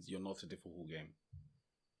fans, you're not a difficult game.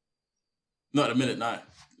 Not at a minute, no.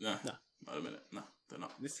 Not at a minute, no. They're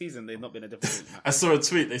not. This season, they've not been a difficult game. I saw a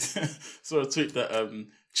tweet. They saw a tweet that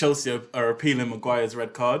Chelsea are appealing Maguire's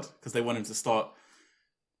red card because they want him to start.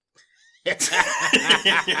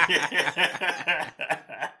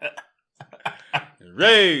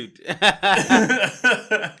 Rude.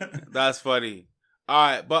 That's funny. All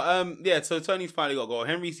right, but so Tony's finally got a goal.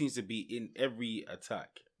 Henry seems to be in every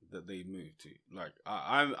attack that they move to. Like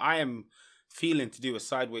I am feeling to do a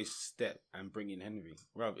sideways step and bring in Henry.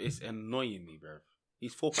 Bruv, it's annoying me, bruv.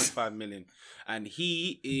 He's 4.5 million and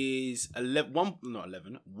he is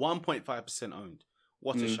 1.5% owned.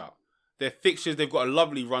 What a shot. Their fixtures, they've got a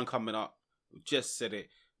lovely run coming up. We just said it.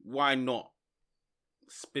 Why not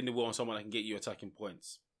spin the wheel on someone that can get you attacking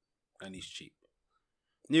points? And he's cheap.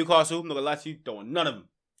 Newcastle, I'm not going to lie to you, don't want none of them.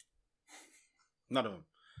 None of them.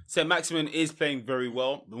 St. Maximin is playing very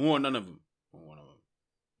well. But we want none of them.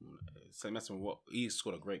 St. Maximin, he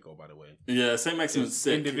scored a great goal, by the way. Yeah, St. Maximin's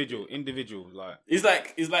sick. Individual, like he's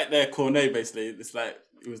like their Cornet basically. It's like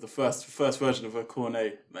it was the first version of a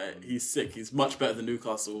Cornet. Like he's sick. He's much better than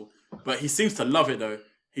Newcastle, but he seems to love it though.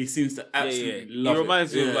 He seems to absolutely love it. He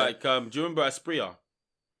reminds me of like, do you remember Aspria?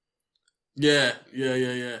 Yeah.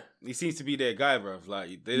 He seems to be their guy, bro.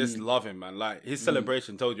 Like they just love him, man. Like his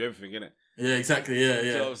celebration told you everything, innit? Yeah, exactly. Yeah.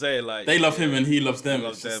 You know what I'm saying? Like they love him and he loves them.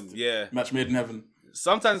 Yeah. Match made in heaven.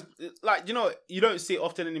 Sometimes, like, you know, you don't see it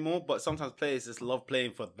often anymore, but sometimes players just love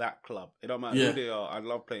playing for that club. It don't matter who they are. I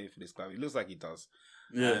love playing for this club. It looks like he does.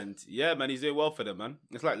 Yeah. And yeah, man, he's doing well for them, man.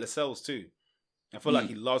 It's like Lascelles too. I feel like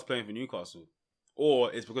he loves playing for Newcastle.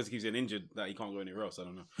 Or it's because he keeps getting injured that he can't go anywhere else. I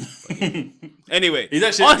don't know. But, anyway. He's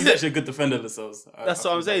actually a good defender, Lascelles. That's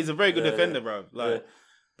what I'm saying. He's a very good defender, bro. Like,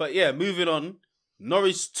 But yeah, moving on.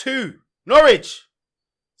 Norwich 2. Norwich!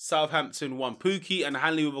 Southampton 1. Pookie and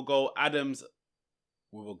Hanley with a goal. Adams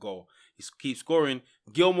with a goal. He keeps scoring.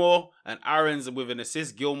 Gilmore and Aarons with an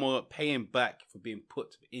assist. Gilmore paying back for being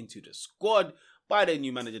put into the squad by their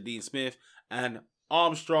new manager, Dean Smith. And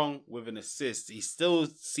Armstrong with an assist. He still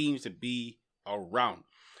seems to be around.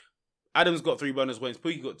 Adams got 3 bonus points.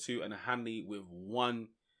 Pookie got 2 and Hanley with 1.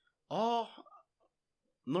 Oh,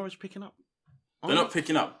 Norwich picking up. They're not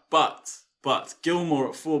picking up, but Gilmore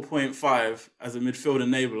at 4.5 as a midfield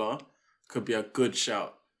enabler could be a good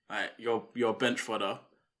shout. Like your bench fodder.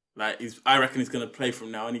 Like I reckon he's going to play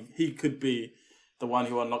from now, and he could be the one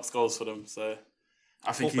who unlocks goals for them. So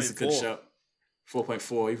I think he's a good shout.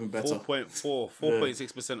 4.4, even better.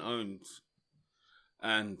 4.6% owned,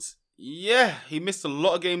 and yeah, he missed a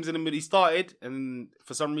lot of games in the middle. He started, and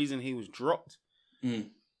for some reason he was dropped.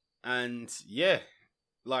 And yeah,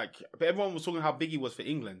 like, but everyone was talking how big he was for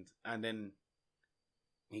England, and then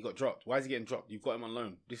he got dropped. Why is he getting dropped? You've got him on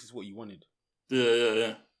loan. This is what you wanted.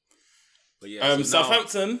 Yeah. But yeah, so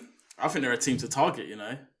Southampton, I think they're a team to target. You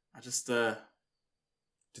know,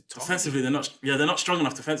 defensively they're not strong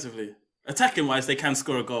enough defensively. Attacking wise, they can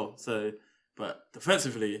score a goal. So, but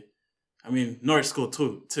defensively, I mean, Norwich scored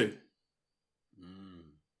two.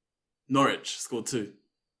 Norwich scored 2.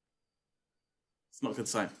 It's not a good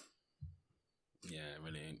sign. Yeah, it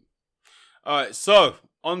really ain't. All right, so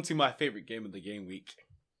on to my favourite game of the game week.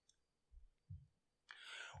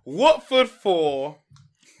 Watford 4,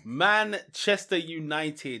 Manchester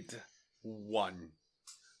United 1.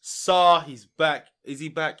 Sarr, he's back. Is he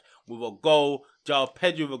back? With a goal. João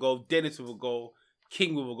Pedro with a goal. Dennis with a goal.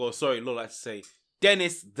 King with a goal. Sorry, Lord, I like to say.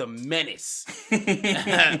 Dennis the Menace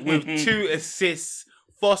with 2 assists.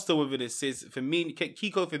 Foster with an assist.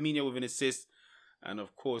 Kiko Firmino with an assist. And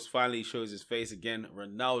of course, finally shows his face again.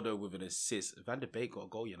 Ronaldo with an assist. Van der Beek got a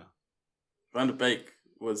goal, you know. Van der Beek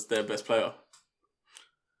was their best player.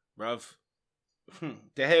 Bruv. De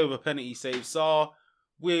Gea with a penalty save. Sarr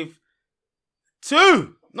with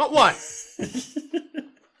 2. Not 1. 2.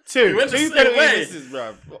 2 penalty misses,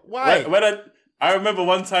 bruv. Why? When I remember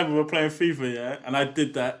one time we were playing FIFA, yeah, and I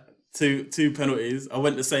did that. 2 penalties. I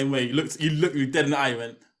went the same way. You looked me dead in the eye. You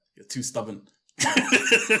went, "You're too stubborn."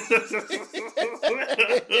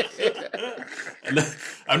 And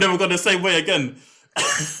I've never gone the same way again.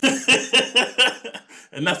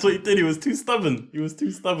 And that's what he did. He was too stubborn.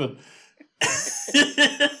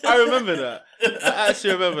 I remember that. I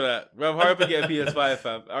actually remember that. Bro, hurry up and get a PS5,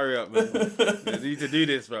 fam. Hurry up, man. You need to do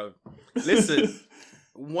this, bro. Listen,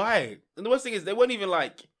 why? And the worst thing is, they weren't even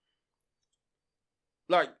like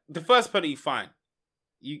the first penalty, fine.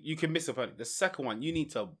 You can miss a penalty. The second one, you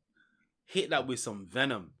need to hit that with some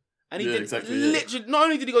venom. And he did exactly. Literally, not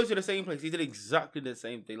only did he go to the same place, he did exactly the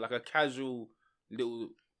same thing, like a casual little.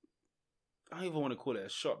 I don't even want to call it a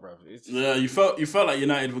shot, bro. Yeah, you felt like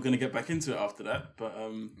United were going to get back into it after that, but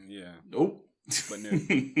yeah, nope. But no,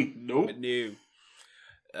 nope. But no.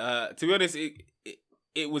 To be honest,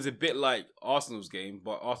 it was a bit like Arsenal's game,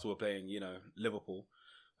 but Arsenal were playing, Liverpool,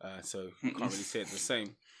 so can't really say it's the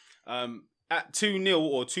same. At 2-0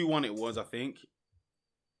 or 2-1, it was, I think.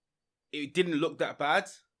 It didn't look that bad.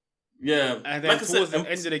 Yeah, and then towards the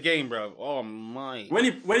end of the game, bro. Oh my! When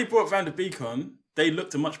he brought Van der Beek on, they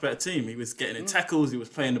looked a much better team. He was getting in tackles. He was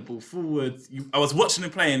playing the ball forward. I was watching him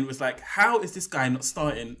playing. It was like, how is this guy not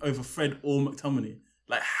starting over Fred or McTominay?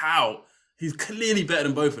 Like, how? He's clearly better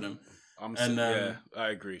than both of them. Yeah, I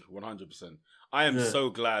agree, 100%. I am so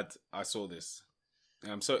glad I saw this.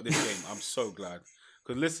 I'm so glad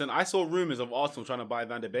because listen, I saw rumors of Arsenal trying to buy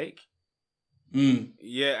Van der Beek.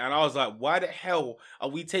 Yeah, and I was like, why the hell are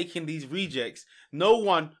we taking these rejects?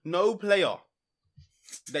 No player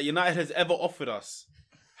that United has ever offered us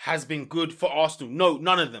has been good for Arsenal? No,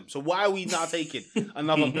 none of them. So why are we now taking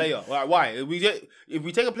another player? Like, why? If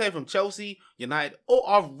we take a player from Chelsea, United, or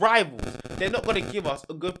our rivals, they're not going to give us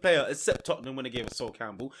a good player except Tottenham when they gave us Sol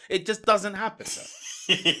Campbell. It just doesn't happen.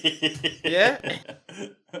 Yeah?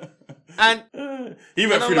 And he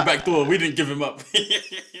went through the back door. We didn't give him up. He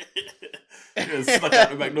was stuck out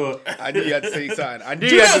the back door. I knew you had to say something.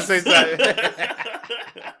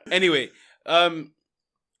 Anyway,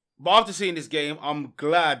 but after seeing this game, I'm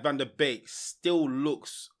glad Van der Beek still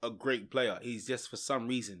looks a great player. He's just, for some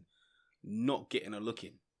reason, not getting a look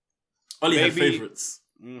in. Ollie had favourites.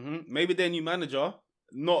 Maybe their new manager,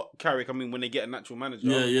 not Carrick, I mean, when they get a natural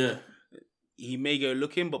manager. Yeah. He may go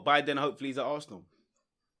looking, but by then, hopefully, he's at Arsenal.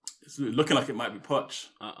 It's looking like it might be Poch.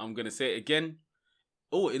 I'm going to say it again.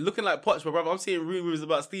 Oh, it's looking like Poch, but brother, I'm seeing rumours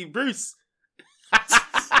about Steve Bruce.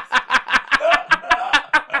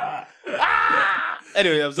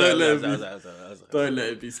 Anyway, I'm sorry. Don't let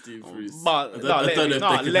it be Steve Bruce. Let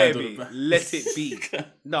it be.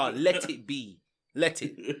 No, let it be. Let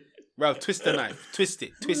it. Bro, twist the knife. Twist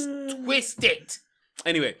it.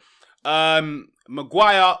 Anyway,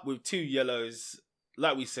 Maguire with 2 yellows.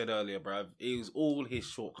 Like we said earlier, bruv, it was all his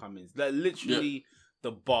shortcomings. Like, literally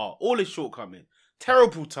the bar. All his shortcomings.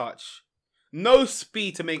 Terrible touch. No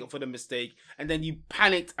speed to make up for the mistake. And then you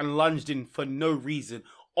panicked and lunged in for no reason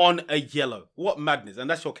on a yellow. What madness. And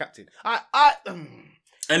that's your captain.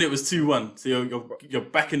 And it was 2-1. So you're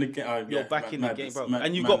back in the game. You're back in the game, bro.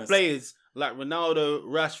 And you've got players like Ronaldo,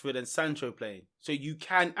 Rashford, and Sancho playing. So you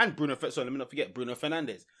can... And Bruno... Sorry, let me not forget Bruno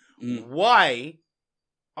Fernandes. Why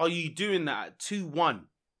are you doing that at 2-1?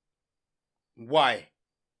 Why?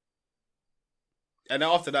 And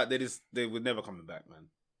after that, they were never coming back, man.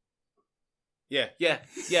 Yeah.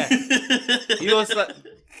 He was like,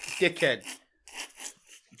 dickhead.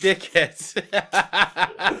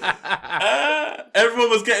 Everyone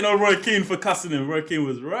was getting on Roy Keane for cussing him. Roy Keane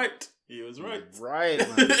was right. He was right. Right,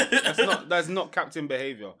 man. That's not captain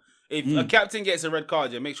behaviour. If a captain gets a red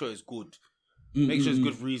card, make sure it's good. Make sure it's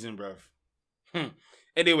good reason, bruv.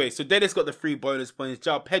 Anyway, so Dennis got the 3 bonus points.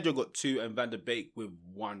 João Pedro got 2 and Van der Beek with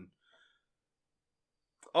 1.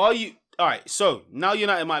 Alright, so now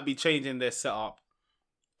United might be changing their setup.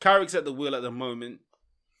 Carrick's at the wheel at the moment.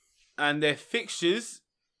 And their fixtures...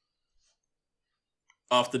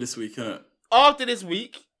 After this week, innit? After this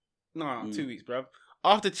week... No, 2 weeks, bruv.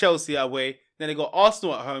 After Chelsea away, then they got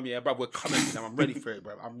Arsenal at home, bruv. We're coming to them. I'm ready for it,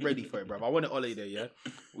 bruv. I want it Ole there, yeah?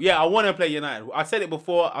 Yeah, I want to play United. I said it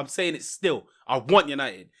before. I'm saying it still. I want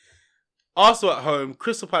United. Arsenal at home,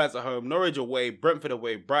 Crystal Palace at home, Norwich away, Brentford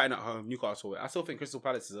away, Brighton at home, Newcastle away. I still think Crystal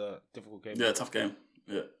Palace is a difficult game. Yeah, tough game.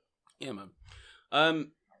 Yeah, man.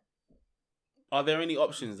 Are there any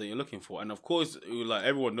options that you're looking for? And of course, like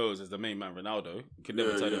everyone knows, as the main man, Ronaldo, you can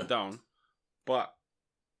never turn him down. But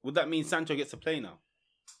would that mean Sancho gets to play now?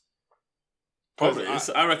 Probably.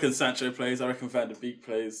 I reckon Sancho plays. I reckon Van der Beek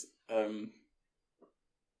plays.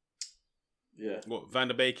 Yeah. What, Van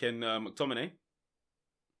der Beek and McTominay?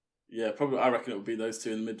 Yeah, probably. I reckon it would be those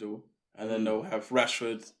 2 in the middle, and then they'll have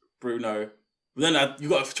Rashford, Bruno. But then you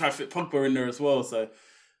got to try to fit Pogba in there as well. So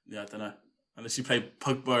yeah, I don't know. Unless you play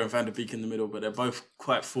Pogba and Van der Beek in the middle, but they're both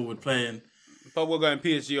quite forward playing. Pogba going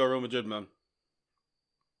PSG or Real Madrid, man.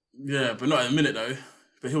 Yeah, but not in a minute though.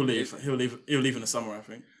 But he'll leave. He'll leave in the summer, I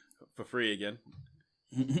think. For free again.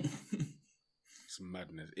 It's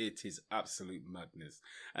madness. It is absolute madness.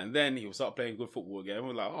 And then he'll start playing good football again.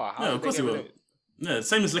 We're like, how? Yeah, of course he will. Yeah,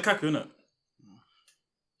 same as Lukaku, isn't it?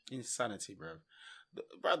 Insanity, bro.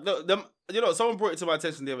 Someone brought it to my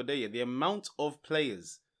attention the other day. The amount of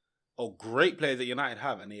players, or great players that United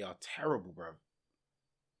have, and they are terrible, bro.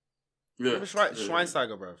 Yeah.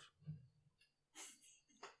 Schweinsteiger, bro.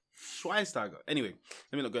 Schweinsteiger. Anyway,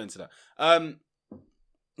 let me not go into that.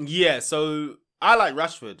 Yeah, so I like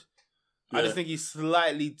Rashford. Yeah. I just think he's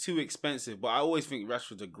slightly too expensive, but I always think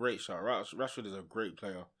Rashford's a great shot. Rashford is a great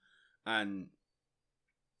player. And,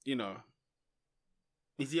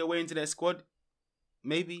 is he away into their squad?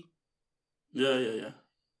 Maybe. Yeah.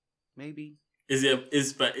 Maybe. Is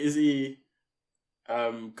he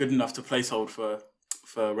good enough to placehold for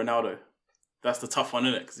Ronaldo? That's the tough one,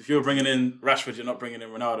 isn't it? Because if you're bringing in Rashford, you're not bringing in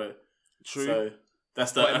Ronaldo. True. So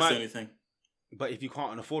that's the only thing. But if you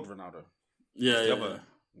can't afford Ronaldo. Yeah.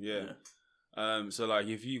 So like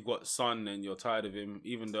if you've got Son and you're tired of him,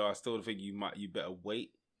 even though I still think you better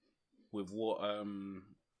wait with what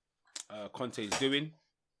Conte is doing.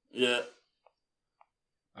 Yeah.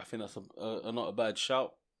 I think that's a not a bad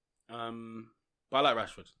shout. But I like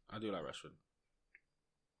Rashford. I do like Rashford.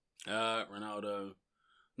 Ronaldo.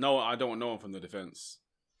 No, I don't want no one from the defence.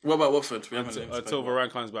 What about Watford? Until Varane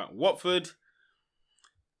comes back. Watford.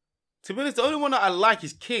 To be honest, the only one that I like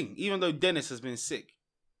is King, even though Dennis has been sick.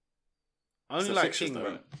 I only like King,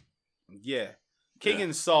 bro. Yeah. King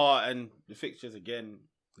and Saar and the fixtures again,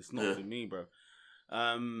 it's not for me, bro.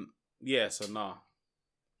 Yeah, so nah.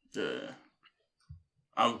 Yeah.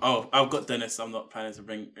 I've got Dennis. I'm not planning to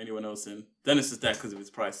bring anyone else in. Dennis is there because of his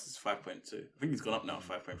price. It's 5.2. I think he's gone up now,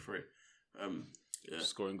 5.3. Yeah.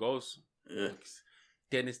 Scoring goals. Yeah.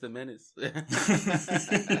 Dennis the Menace. I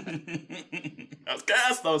was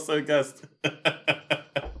gassed. I was so gassed.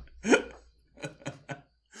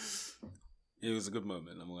 It was a good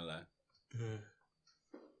moment, I'm gonna lie.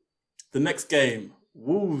 The next game,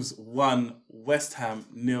 Wolves 1, West Ham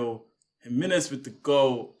 0. Jimenez with the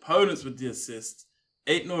goal, opponents with the assist.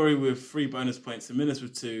 Aït-Nouri with 3 bonus points, Jimenez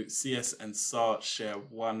with 2, CS and Saar share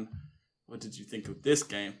 1. What did you think of this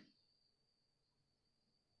game?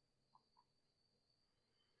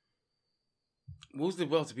 Wolves did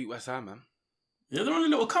well to beat West Ham, man. Yeah, they're on a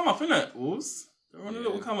little come up, innit, Wolves? They're on a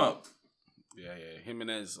little come up. Yeah.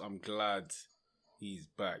 Jimenez, I'm glad he's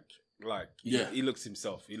back. Like, he looks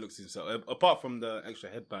himself. Apart from the extra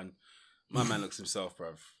headband, my man looks himself,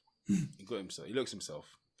 bruv. He looks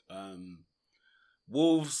himself.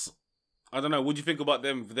 Wolves, I don't know. What do you think about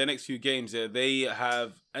them for their next few games? Yeah, they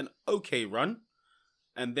have an okay run,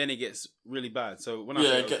 and then it gets really bad. So when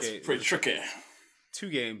it gets pretty tricky. 2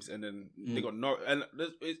 games, and then they got Norwich. And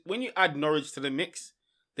when you add Norwich to the mix,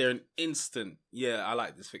 they're an instant. Yeah, I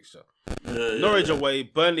like this fixture. Norwich away,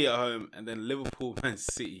 Burnley at home, and then Liverpool, Man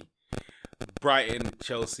City, Brighton,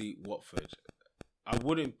 Chelsea, Watford. I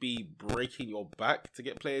wouldn't be breaking your back to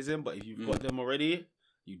get players in, but if you've got them already,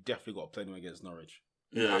 you definitely got to play them against Norwich.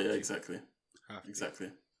 Exactly.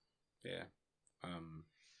 Exactly. Yeah.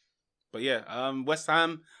 But yeah, West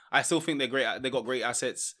Ham, I still think they're great. They got great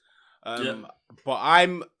assets. But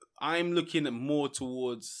I'm looking at more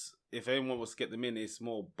towards, if anyone wants to get them in, it's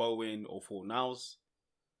more Bowen or Fornals.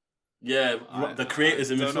 Yeah, the creators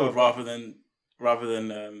in midfield rather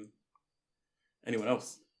than anyone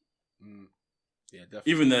else. Yeah,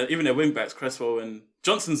 definitely. Even their wing backs, Cresswell and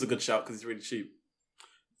Johnson's a good shout because he's really cheap.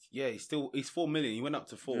 Yeah, he's 4 million. He went up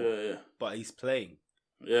to 4. Yeah. But he's playing.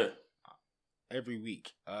 Yeah. Every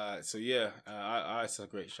week. So yeah, it's a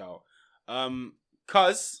great shout.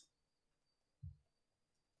 Cuz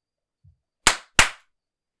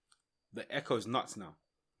the echo's nuts now.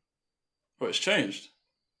 Well, it's changed.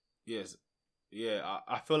 Yes. Yeah,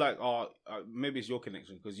 I feel like maybe it's your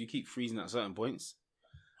connection because you keep freezing at certain points.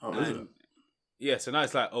 Oh, is it? Yeah, so now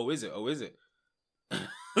it's like, is it?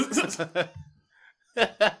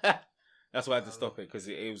 That's why I had to stop it because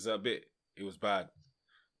it was bad.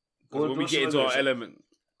 Because when we get into our element.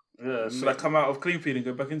 Yeah, should I come out of clean feed and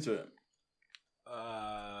go back into it?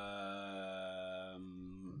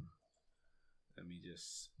 Let me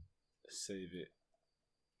just save it.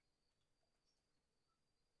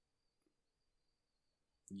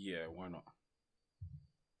 Yeah, why not?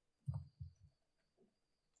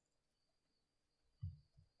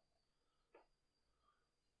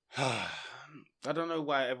 I don't know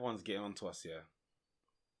why everyone's getting onto us here.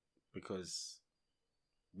 Because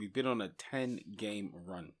we've been on a 10-game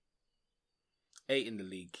run. 8 in the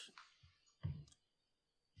league.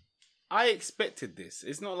 I expected this.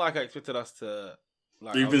 It's not like I expected us to...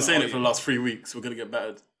 You've been saying it for the last 3 weeks. We're going to get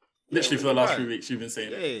battered. Literally for the last 3 weeks, you've been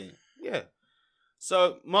saying it. Yeah.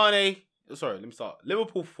 So, Mane... Sorry, let me start.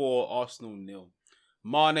 Liverpool 4, Arsenal 0.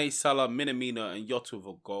 Mane, Salah, Minamino and Jota with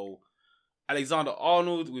a goal.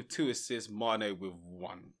 Alexander-Arnold with 2 assists. Mane with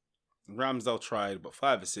 1. Ramsdale tried, but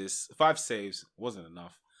 5 assists. 5 saves. Wasn't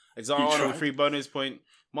enough. Alexander-Arnold with 3 bonus point.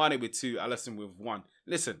 Mane with 2. Alisson with 1.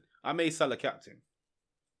 Listen, I made Salah captain.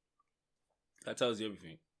 That tells you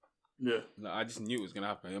everything. Yeah. I just knew it was going to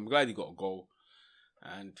happen. I'm glad he got a goal.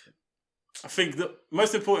 And I think the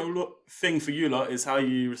most important thing for you lot is how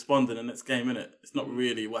you respond in the next game, innit? It's not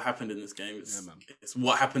really what happened in this game. It's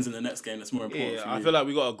what happens in the next game that's more important for you. I feel like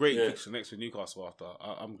we got a great fixture next with Newcastle after.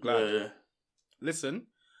 I'm glad. Yeah. Listen,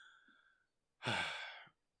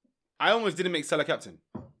 I almost didn't make Salah captain.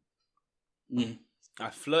 I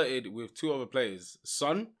flirted with 2 other players,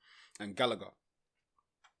 Son and Gallagher.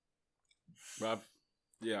 Bruv.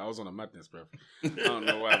 Yeah, I was on a madness, bruv. I don't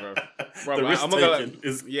know why, bruv. The risk-taking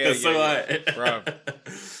is so high. Bruv.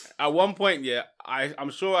 At one point,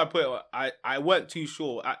 I'm sure I weren't too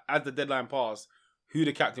sure as the deadline passed who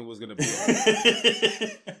the captain was going to be.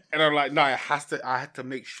 And I'm like, no, I had to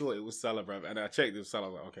make sure it was Salah, bruv. And I checked it was Salah. I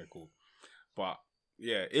was like, okay, cool. But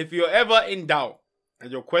yeah, if you're ever in doubt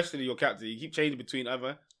and you're questioning your captain, you keep changing between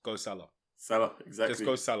either, go Salah. Salah, exactly. Just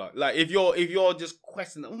go Salah. Like if you're just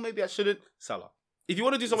questioning, maybe I shouldn't, Salah. If you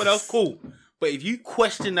want to do someone else, cool. But if you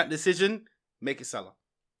question that decision, make it Salah.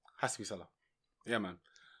 Has to be Salah. Yeah, man.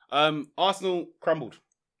 Arsenal crumbled.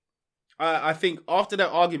 I think after that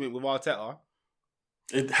argument with Arteta,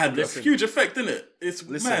 it had a huge effect, didn't it? It's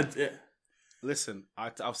mad. Yeah. Listen,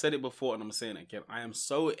 I've said it before and I'm saying it again. I am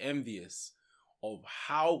so envious of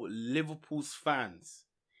how Liverpool's fans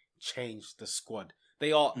changed the squad.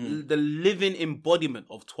 They are the living embodiment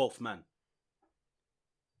of 12th man.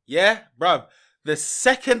 Yeah, bruv. The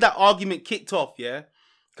second that argument kicked off, yeah,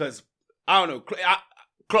 because I don't know,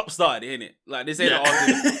 Klopp started it, innit? Like, this ain't an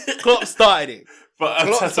argument. Klopp started it. But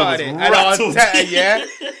Klopp started it. And Arteta, yeah,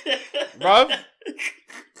 bruv.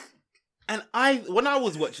 And when I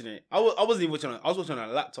was watching it, I wasn't even watching it. I was watching it on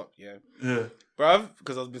a laptop, yeah. Yeah. Bruv,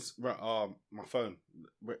 because I was my phone.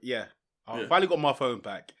 Yeah. I finally got my phone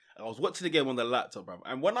back. I was watching the game on the laptop, bruv.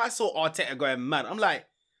 And when I saw Arteta going mad, I'm like,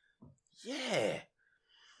 yeah.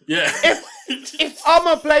 Yeah. If I'm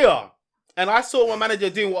a player and I saw my manager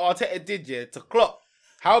doing what Arteta did, yeah, to Klopp,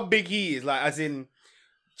 how big he is, like, as in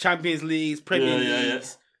Champions Leagues, Premier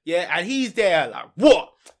Leagues, yeah, and he's there, like,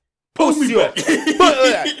 what? Pussy up.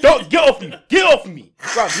 Don't get off me. Get off me.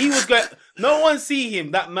 Bruv, he was going, no one see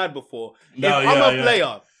him that mad before. If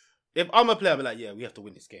I'm a player, I'll be like, yeah, we have to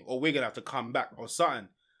win this game. Or we're going to have to come back or something.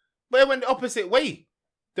 But it went the opposite way.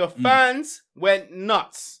 The fans went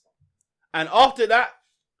nuts. And after that,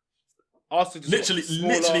 Arsenal just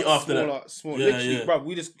literally after that. Bruv,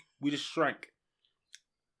 we just shrank.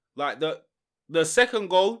 Like the second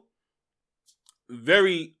goal,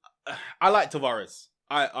 I like Tavares.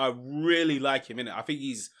 I really like him, innit? I think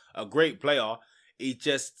he's a great player.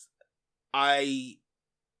 I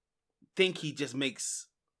think he just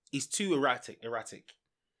he's too erratic.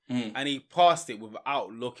 And he passed it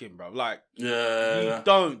without looking, bro. Like, you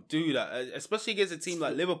don't do that, especially against a team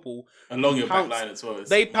like Liverpool. Along your back line as well.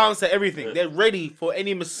 They pounce at everything. Yeah. They're ready for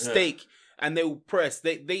any mistake, and they will press.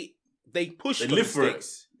 They push. They live for it.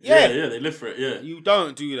 Yeah, they live for it. Yeah, you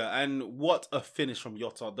don't do that. And what a finish from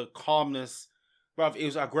Jota! The calmness, bruv. It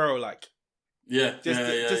was Aguero like. Yeah, just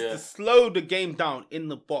to slow the game down in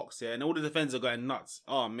the box, yeah, and all the defenders are going nuts.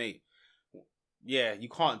 Oh, mate, yeah, you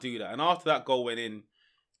can't do that. And after that goal went in,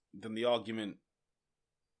 then the argument,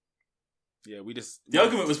 the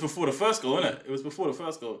argument was before the first goal, wasn't it? It was before the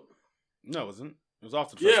first goal. No, it wasn't. It was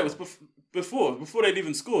after the first goal. It was before they'd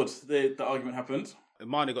even scored. The argument happened.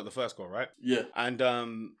 Mane got the first goal, right? Yeah, and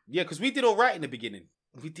because we did all right in the beginning.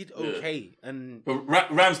 We did okay, and but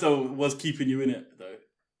Ramsdale was keeping you in it though.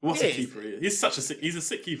 What's a keeper? He's a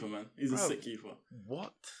sick keeper, man. He's a sick keeper.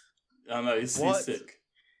 What? I know, he's sick.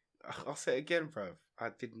 I'll say it again, bro. I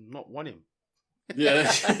did not want him.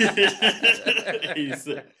 Yeah.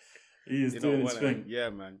 He's doing his thing. Yeah,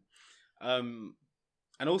 man. And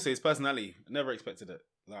also his personality. I never expected it.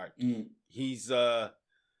 Like, he's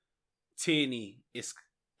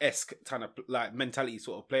Tierney-esque kind of like mentality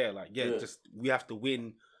sort of player. Like, just we have to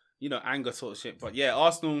win, anger sort of shit. But yeah,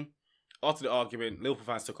 Arsenal, after the argument, Liverpool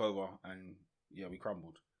fans took over and we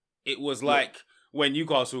crumbled. It was like when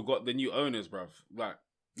Newcastle got the new owners, bruv. Like,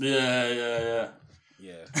 yeah.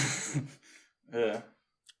 Yeah.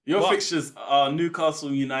 Your fixtures are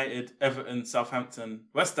Newcastle United, Everton, Southampton,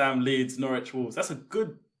 West Ham, Leeds, Norwich, Wolves. That's a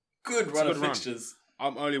good run of fixtures.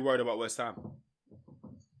 I'm only worried about West Ham.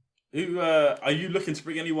 Who are you looking to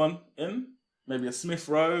bring anyone in? Maybe a Smith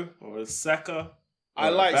Rowe or a Saka? I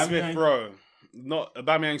like Smith Rowe. Not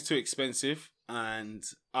Aubameyang's too expensive, and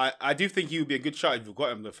I do think he would be a good shot if you've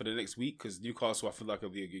got him for the next week because Newcastle, I feel like it'll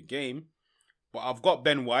be a good game. But I've got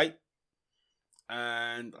Ben White,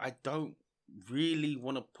 and I don't really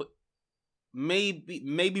want to put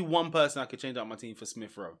maybe one person I could change out my team for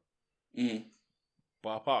Smith Rowe. But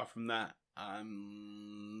apart from that,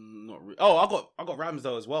 I'm not. I got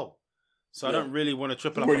Ramsdale as well, so I don't really want to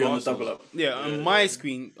triple up. On the double up. Yeah, on my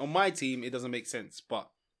screen, on my team, it doesn't make sense. But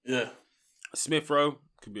Smith Rowe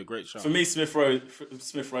could be a great shot. For me, Smith Rowe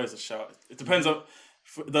is a shout. It depends on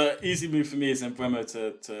the easy move for me is Mbeumo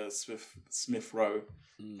to Smith Rowe.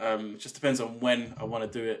 Just depends on when I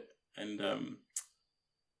want to do it and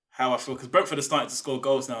how I feel because Brentford are starting to score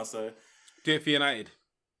goals now. So do it for United.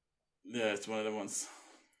 Yeah, it's one of them ones.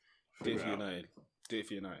 Do it for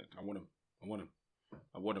United. I want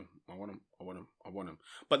him.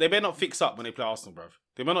 But they better not fix up when they play Arsenal, bruv.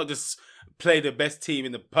 They better not just play the best team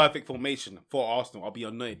in the perfect formation for Arsenal. I'll be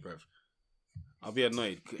annoyed, bruv.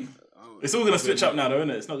 It's all going to switch up now, though, isn't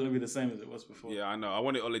it? It's not going to be the same as it was before. Yeah, I know. I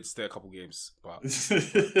wanted Ole to stay a couple games, but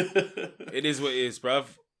it is what it is, bruv.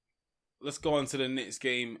 Let's go on to the next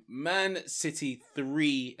game. Man City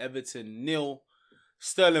 3, Everton 0.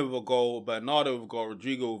 Sterling with a goal, Bernardo with a goal,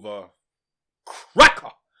 Rodrigo with a cracker.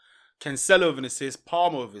 Cancelo with an assist,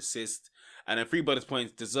 Palmer with an assist. And then 3 bonus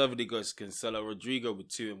points deservedly goes to Cancelo, Rodrigo with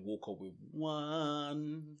 2, and Walker with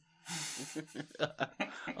 1.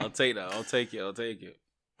 I'll take that. I'll take it.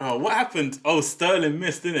 Oh, what happened? Oh, Sterling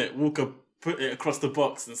missed, didn't it? Walker put it across the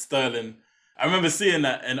box and Sterling... I remember seeing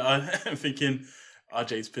that and I'm thinking,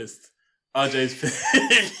 RJ's pissed. It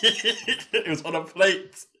was on a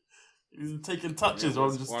plate. He was taking touches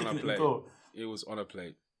or just sticking it in the goal. It was on a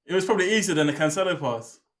plate. It was probably easier than the Cancelo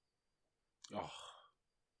pass. Oh,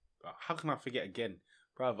 how can I forget again?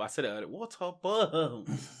 Bruv, I said it earlier. What a bum.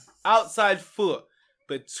 Outside foot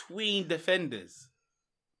between defenders.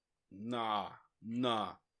 Nah.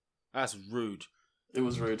 That's rude. It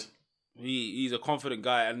was rude. He's a confident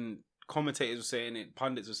guy, and commentators were saying it,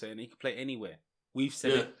 pundits were saying he can play anywhere. We've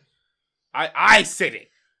said it. I said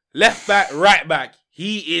it. Left back, right back.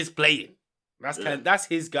 He is playing. That's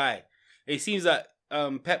his guy. It seems that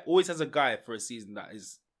Pep always has a guy for a season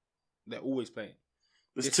they're always playing.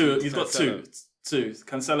 There's two. He's got two.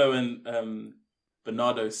 Cancelo and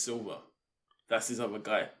Bernardo Silva. That's his other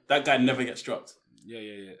guy. That guy never gets dropped.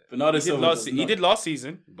 Yeah. Bernardo Silva. He did last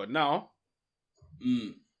season, but now.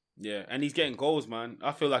 Mm. Yeah, and he's getting goals, man.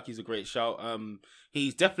 I feel like he's a great shout.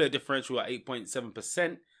 He's definitely a differential at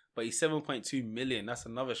 8.7%, but he's 7.2 million. That's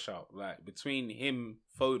another shout. Like between him,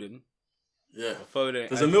 Foden. Yeah. Foden.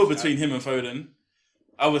 There's a mil between him and Foden.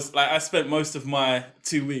 I spent most of my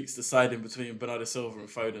 2 weeks deciding between Bernardo Silva and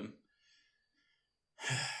Foden.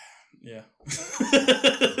 Yeah.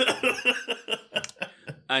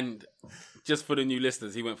 And just for the new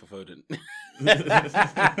listeners, he went for Foden.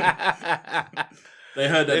 They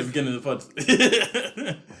heard that at the beginning of the pod.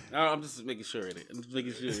 No, I'm just making sure of it.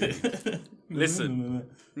 Listen.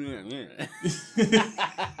 Yeah.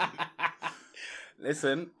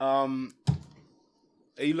 Listen. Are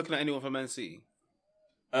you looking at anyone from Man City?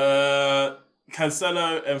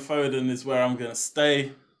 Cancelo and Foden is where I'm going to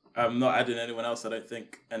stay. I'm not adding anyone else, I don't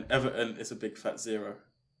think. And Everton is a big fat 0.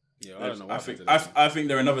 Yeah, I don't know. I think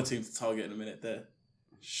they're another team to target in a minute there.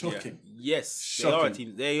 Shocking. Yeah. Yes,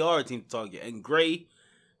 shocking. They are a team to target. And Gray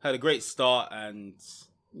had a great start, and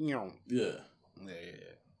Yeah.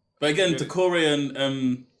 But again, Decore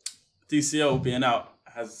and DCL being out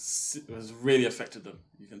has really affected them.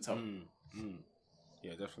 You can tell.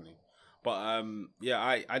 Yeah, definitely. But I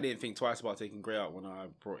didn't think twice about taking Gray out when I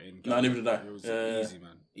brought in. No, neither did I. It was easy,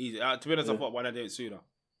 man. Easy. To be honest, I thought why not do it sooner.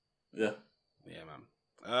 Yeah. Yeah,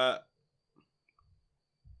 man.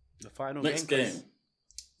 The final next game.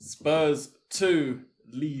 Spurs 2,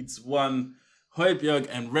 Leeds 1. Højbjerg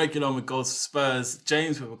and Reguilon with goals for Spurs.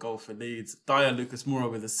 James with a goal for Leeds. Dyer, Lucas Moura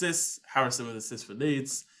with assists. Harrison with assists for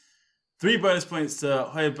Leeds. 3 bonus points to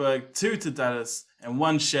Højbjerg, 2 to Dallas, and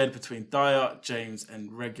 1 shared between Dyer, James,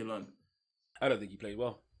 and Reguilon. I don't think he played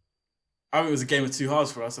well. I think it was a game of 2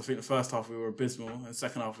 halves for us. I think the first half we were abysmal, and the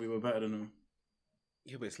second half we were better than them.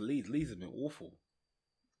 Yeah, but it's Leeds. Leeds have been awful.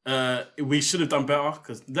 We should have done better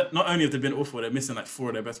because not only have they been awful, they're missing like 4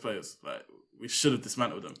 of their best players. Like we should have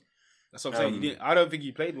dismantled them. That's what I'm saying. I don't think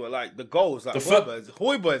he played well. Like the goals, like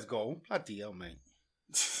Højbjerg's goal, bloody hell, man.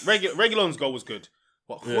 Reguilon's goal was good,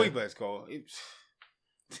 but Højbjerg's goal,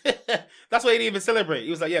 that's why he didn't even celebrate. He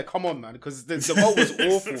was like, "Yeah, come on, man," because the goal was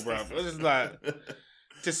awful, bro. It was just like,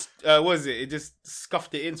 what was it? It just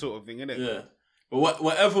scuffed it in, sort of thing, innit? Yeah. But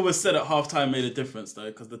whatever was said at halftime made a difference, though,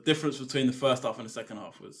 because the difference between the first half and the second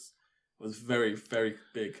half was very, very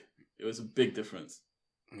big. It was a big difference.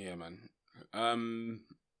 Yeah, man.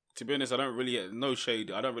 To be honest, I don't really have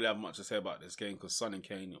much to say about this game because Son and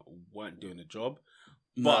Kane weren't doing the job.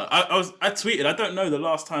 But I tweeted, I don't know the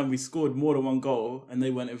last time we scored more than 1 goal and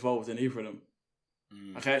they weren't involved in either of them.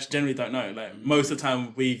 Like, I actually generally don't know. Like most of the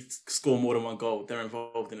time we score more than 1 goal, they're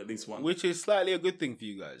involved in at least 1. Which is slightly a good thing for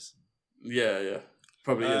you guys. Yeah.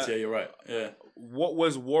 Probably is, yeah, you're right. Yeah. What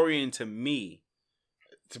was worrying to me,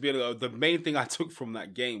 to be honest, the main thing I took from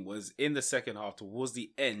that game was in the second half towards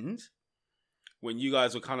the end, when you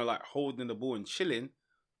guys were kind of like holding the ball and chilling,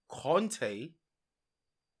 Conte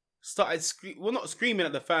started not screaming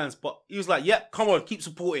at the fans, but he was like, "Yep, come on, keep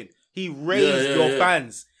supporting." He raised your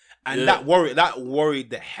fans, and that worried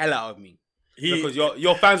the hell out of me because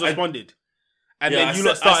your fans responded, and then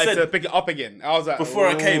you started to pick it up again. I was like, before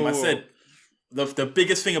I came, I said the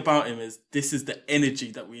biggest thing about him is this is the energy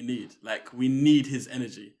that we need. Like we need his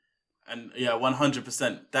energy, and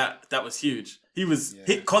 100%. That was huge.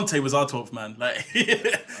 Conte was our 12th man. Like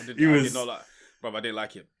I did not like. Bro, I didn't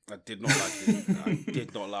like it. I did not like it. I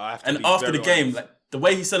did not like it. And after the game, like the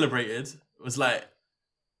way he celebrated was like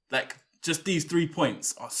just these 3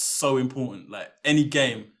 points are so important. Like any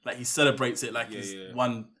game, like he celebrates it like he's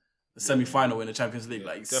won the semi-final in the Champions League.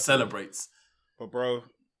 Like he celebrates. But bro,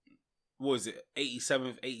 what was it,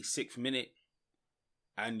 87th, 86th minute,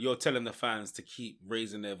 and you're telling the fans to keep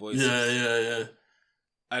raising their voices. Yeah.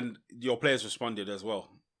 And your players responded as well.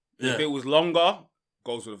 Yeah. If it was longer,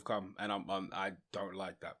 goals would have come, and I don't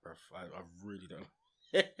like that, bro. I really don't.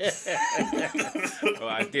 Well,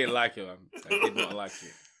 I didn't like it, man. I did not like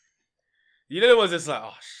it. You know, it was just like,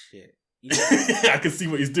 oh shit. I can see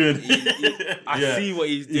what he's doing. I see what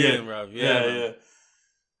he's doing, bro. Yeah.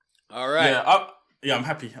 All right. Yeah, I'm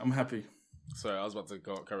happy. Sorry, I was about to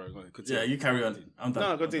carry on. Continue. Yeah, you carry on. I'm done.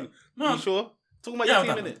 No, continue. No. You sure? Talking about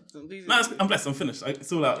your team, innit? No, I'm blessed. I'm finished.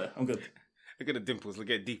 It's all out there. I'm good. Look at the dimples. Look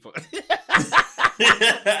at deeper. Look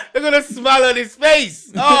at the smile on his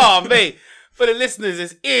face. Oh, mate. For the listeners,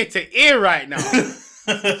 it's ear to ear right now.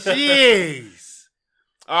 Jeez.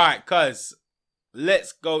 All right, cuz.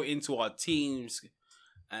 Let's go into our teams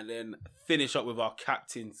and then finish up with our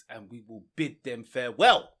captains, and we will bid them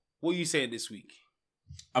farewell. What are you saying this week?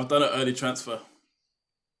 I've done an early transfer.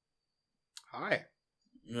 Hi.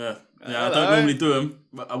 Yeah. I don't normally do them,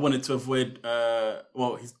 but I wanted to avoid.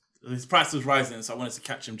 His price was rising, so I wanted to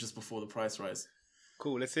catch him just before the price rise.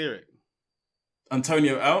 Cool. Let's hear it.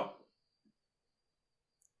 Antonio out.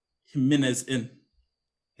 Jimenez in.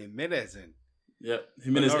 Yep.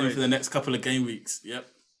 Jimenez in for the next couple of game weeks. Yep.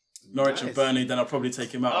 Norwich and Burnley, then I'll probably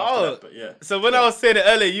take him out after that, but yeah. So when I was saying it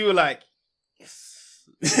earlier, you were like, yes.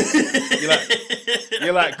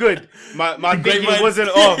 You're like, good. My thinking wasn't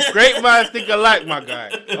off. Great minds think alike, my guy.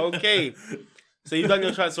 Okay. So you've done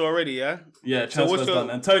your transfer already, yeah? Yeah, transfer's done.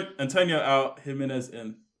 Antonio out, Jimenez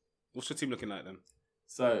in. What's your team looking like then?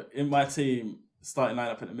 So in my team, starting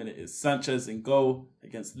lineup at the minute is Sanchez in goal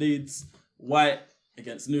against Leeds, White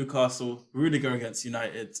against Newcastle, Rudiger against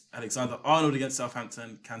United, Alexander-Arnold against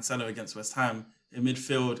Southampton, Cancelo against West Ham, in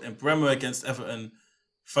midfield, Mbeumo against Everton,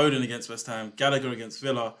 Foden against West Ham, Gallagher against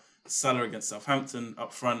Villa, Salah against Southampton,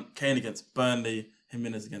 up front, Kane against Burnley,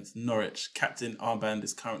 Jimenez against Norwich. Captain armband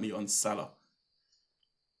is currently on Salah.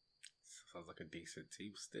 Sounds like a decent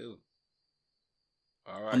team still.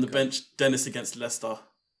 All right. On the bench, Dennis against Leicester,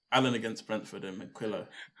 Allen against Brentford, and McQuillo.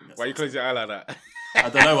 Why you close your eye like that? I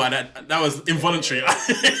don't know why that was involuntary. I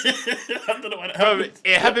don't know why that happened.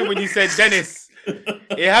 It happened when you said Dennis.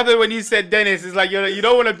 It happened when you said Dennis. It's like you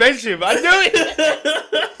don't want to bench him. I knew it.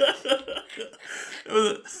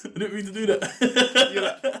 I didn't mean to do that.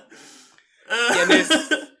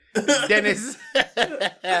 Dennis.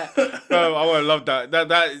 Bro, I would love that.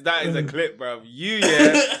 That is a clip, bro.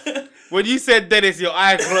 Yeah. When you said Dennis, your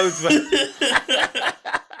eye closed.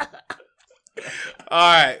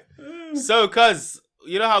 Alright. So, cuz,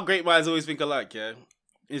 you know how great minds always think alike, yeah?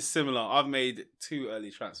 It's similar. I've made 2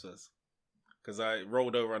 early transfers. Because I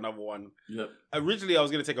rolled over another one. Yep. Originally, I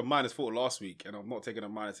was going to take a -4 last week, and I'm not taking a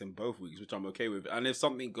minus in both weeks, which I'm okay with. And if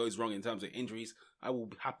something goes wrong in terms of injuries, I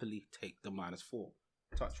will happily take the -4.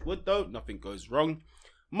 Touch wood, though. Nothing goes wrong.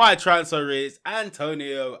 My transfer is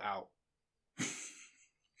Antonio out.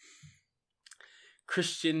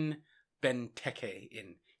 Christian Benteke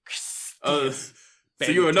in. So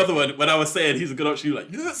you were another one. When I was saying he's a good option, you were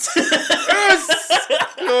like, yes! Yes!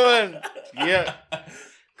 Good. Yeah.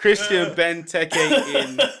 Christian Benteke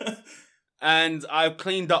in. And I've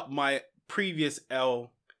cleaned up my previous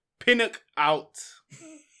L. Pinnock out.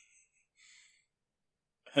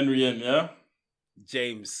 Henry in, yeah?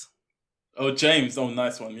 James. Oh, James. Oh,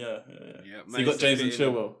 nice one. Yeah. So you got James and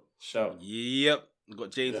Chilwell. Shout. Yep.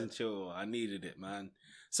 Got James and Chilwell. I needed it, man.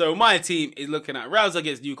 So my team is looking at Rouse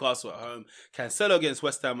against Newcastle at home, Cancelo against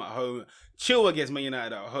West Ham at home, Chilwell against Man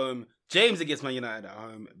United at home, James against Man United at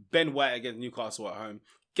home, Ben White against Newcastle at home,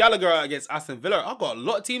 Gallagher against Aston Villa. I've got a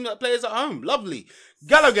lot of team players at home. Lovely.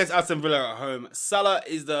 Gallagher against Aston Villa at home. Salah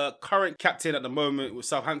is the current captain at the moment with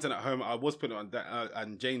Southampton at home. I was putting on that,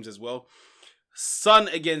 and James as well. Son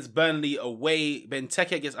against Burnley away.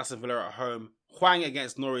 Benteke against Aston Villa at home. Hwang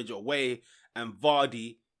against Norwich away. And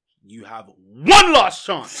Vardy, you have one last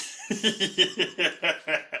chance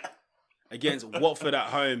against Watford at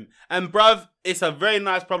home. And bruv, it's a very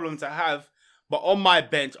nice problem to have. But on my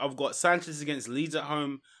bench, I've got Sanchez against Leeds at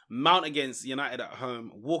home, Mount against United at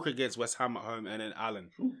home, Walker against West Ham at home, and then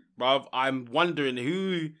Allen. Bruv, I'm wondering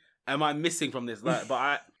who am I missing from this?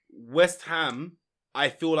 West Ham, I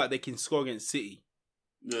feel like they can score against City.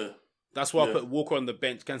 Yeah. That's why I put Walker on the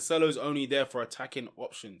bench. Cancelo's only there for attacking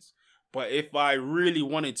options. But if I really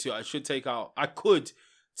wanted to, I could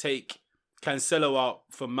take Cancelo out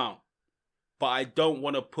for Mount. But I don't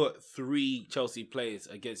want to put 3 Chelsea players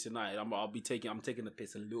against United. I'm taking the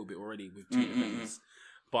piss a little bit already with 2 defenders.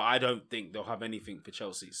 But I don't think they'll have anything for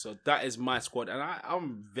Chelsea. So that is my squad. And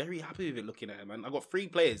I'm very happy with it looking at it, man. I've got 3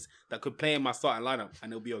 players that could play in my starting lineup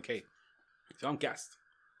and it'll be okay. So I'm gassed.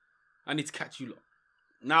 I need to catch you.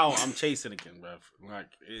 Now I'm chasing again, bruv. Like,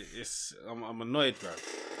 I'm annoyed, bruv.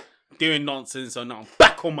 Doing nonsense, so now I'm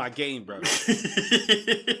back on my game, bruv.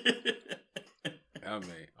 Yeah,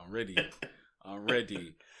 mate. I'm ready.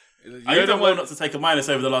 I don't want not to take a minus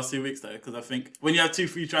over the last 2 weeks, though, because I think when you have 2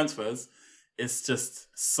 free transfers, it's just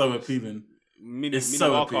so appealing. Mini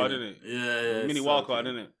wildcard, isn't it? Yeah. Mini wildcard,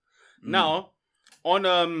 isn't it? Now, on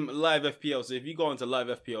live FPL, so if you go onto live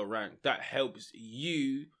FPL rank, that helps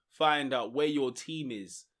you find out where your team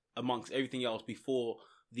is amongst everything else before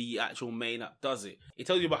the actual main app does it. It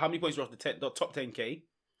tells you about how many points you're off the top 10k.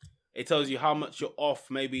 It tells you how much you're off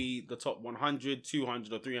maybe the top 100,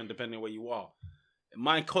 200 or 300 depending on where you are.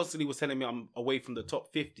 Mine constantly was telling me I'm away from the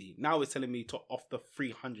top 50. Now it's telling me off the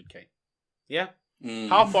 300k. Yeah?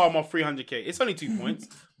 How far am I off 300k? It's only 2 points.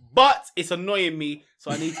 But it's annoying me,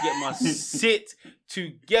 so I need to get my shit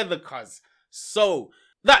together, cuz. So,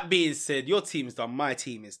 that being said, your team is done, my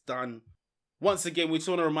team is done. Once again, we just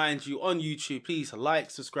want to remind you on YouTube, please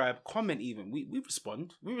like, subscribe, comment even. We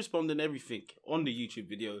respond. We respond on everything on the YouTube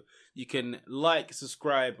video. You can like,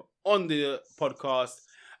 subscribe on the podcast.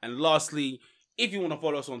 And lastly, if you want to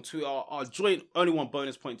follow us on Twitter, our joint Only One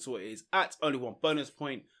Bonus Point Twitter is at Only One Bonus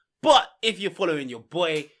Point. But if you're following your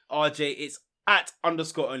boy, RJ, it's at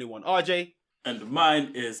 _Only One RJ. And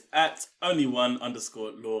mine is at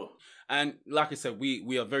Only1_Law. And like I said,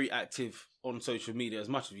 we are very active on social media as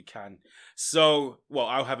much as we can. So, well,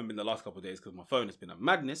 I haven't been the last couple of days because my phone has been a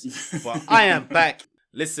madness. But I am back.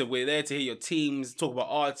 Listen, we're there to hear your teams, talk about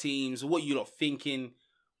our teams, what you're not thinking,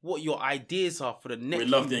 what your ideas are for the next We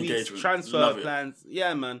love the week's engagement. transfer Love it. plans.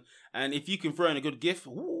 Yeah, man. And if you can throw in a good gift,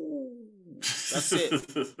 ooh, that's it.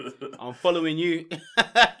 I'm following you.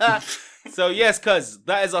 So, yes, cuz,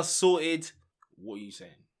 that is us sorted. What are you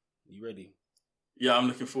saying? You ready? Yeah, I'm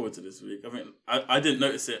looking forward to this week. I mean, I didn't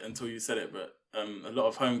notice it until you said it, but a lot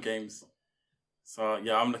of home games. So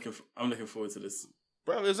yeah, I'm looking forward to this.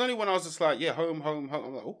 Bro, it was only when I was just like, yeah, home. I'm like,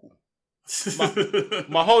 oh.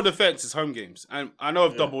 My whole defense is home games, and I know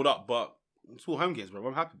I've doubled up, but it's all home games, bro.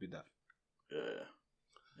 I'm happy with that.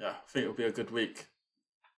 Yeah. I think it'll be a good week.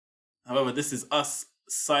 However, this is us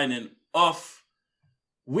signing off.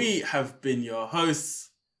 We have been your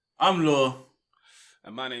hosts. I'm Law,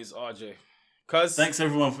 and my name's RJ. Cuz thanks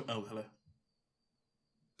everyone for... Oh, hello.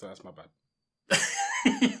 So that's my bad.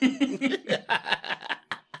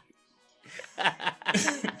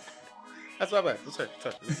 That's my bad.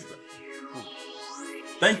 Touch.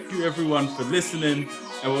 Thank you everyone for listening,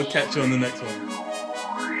 and we'll catch you on the next one.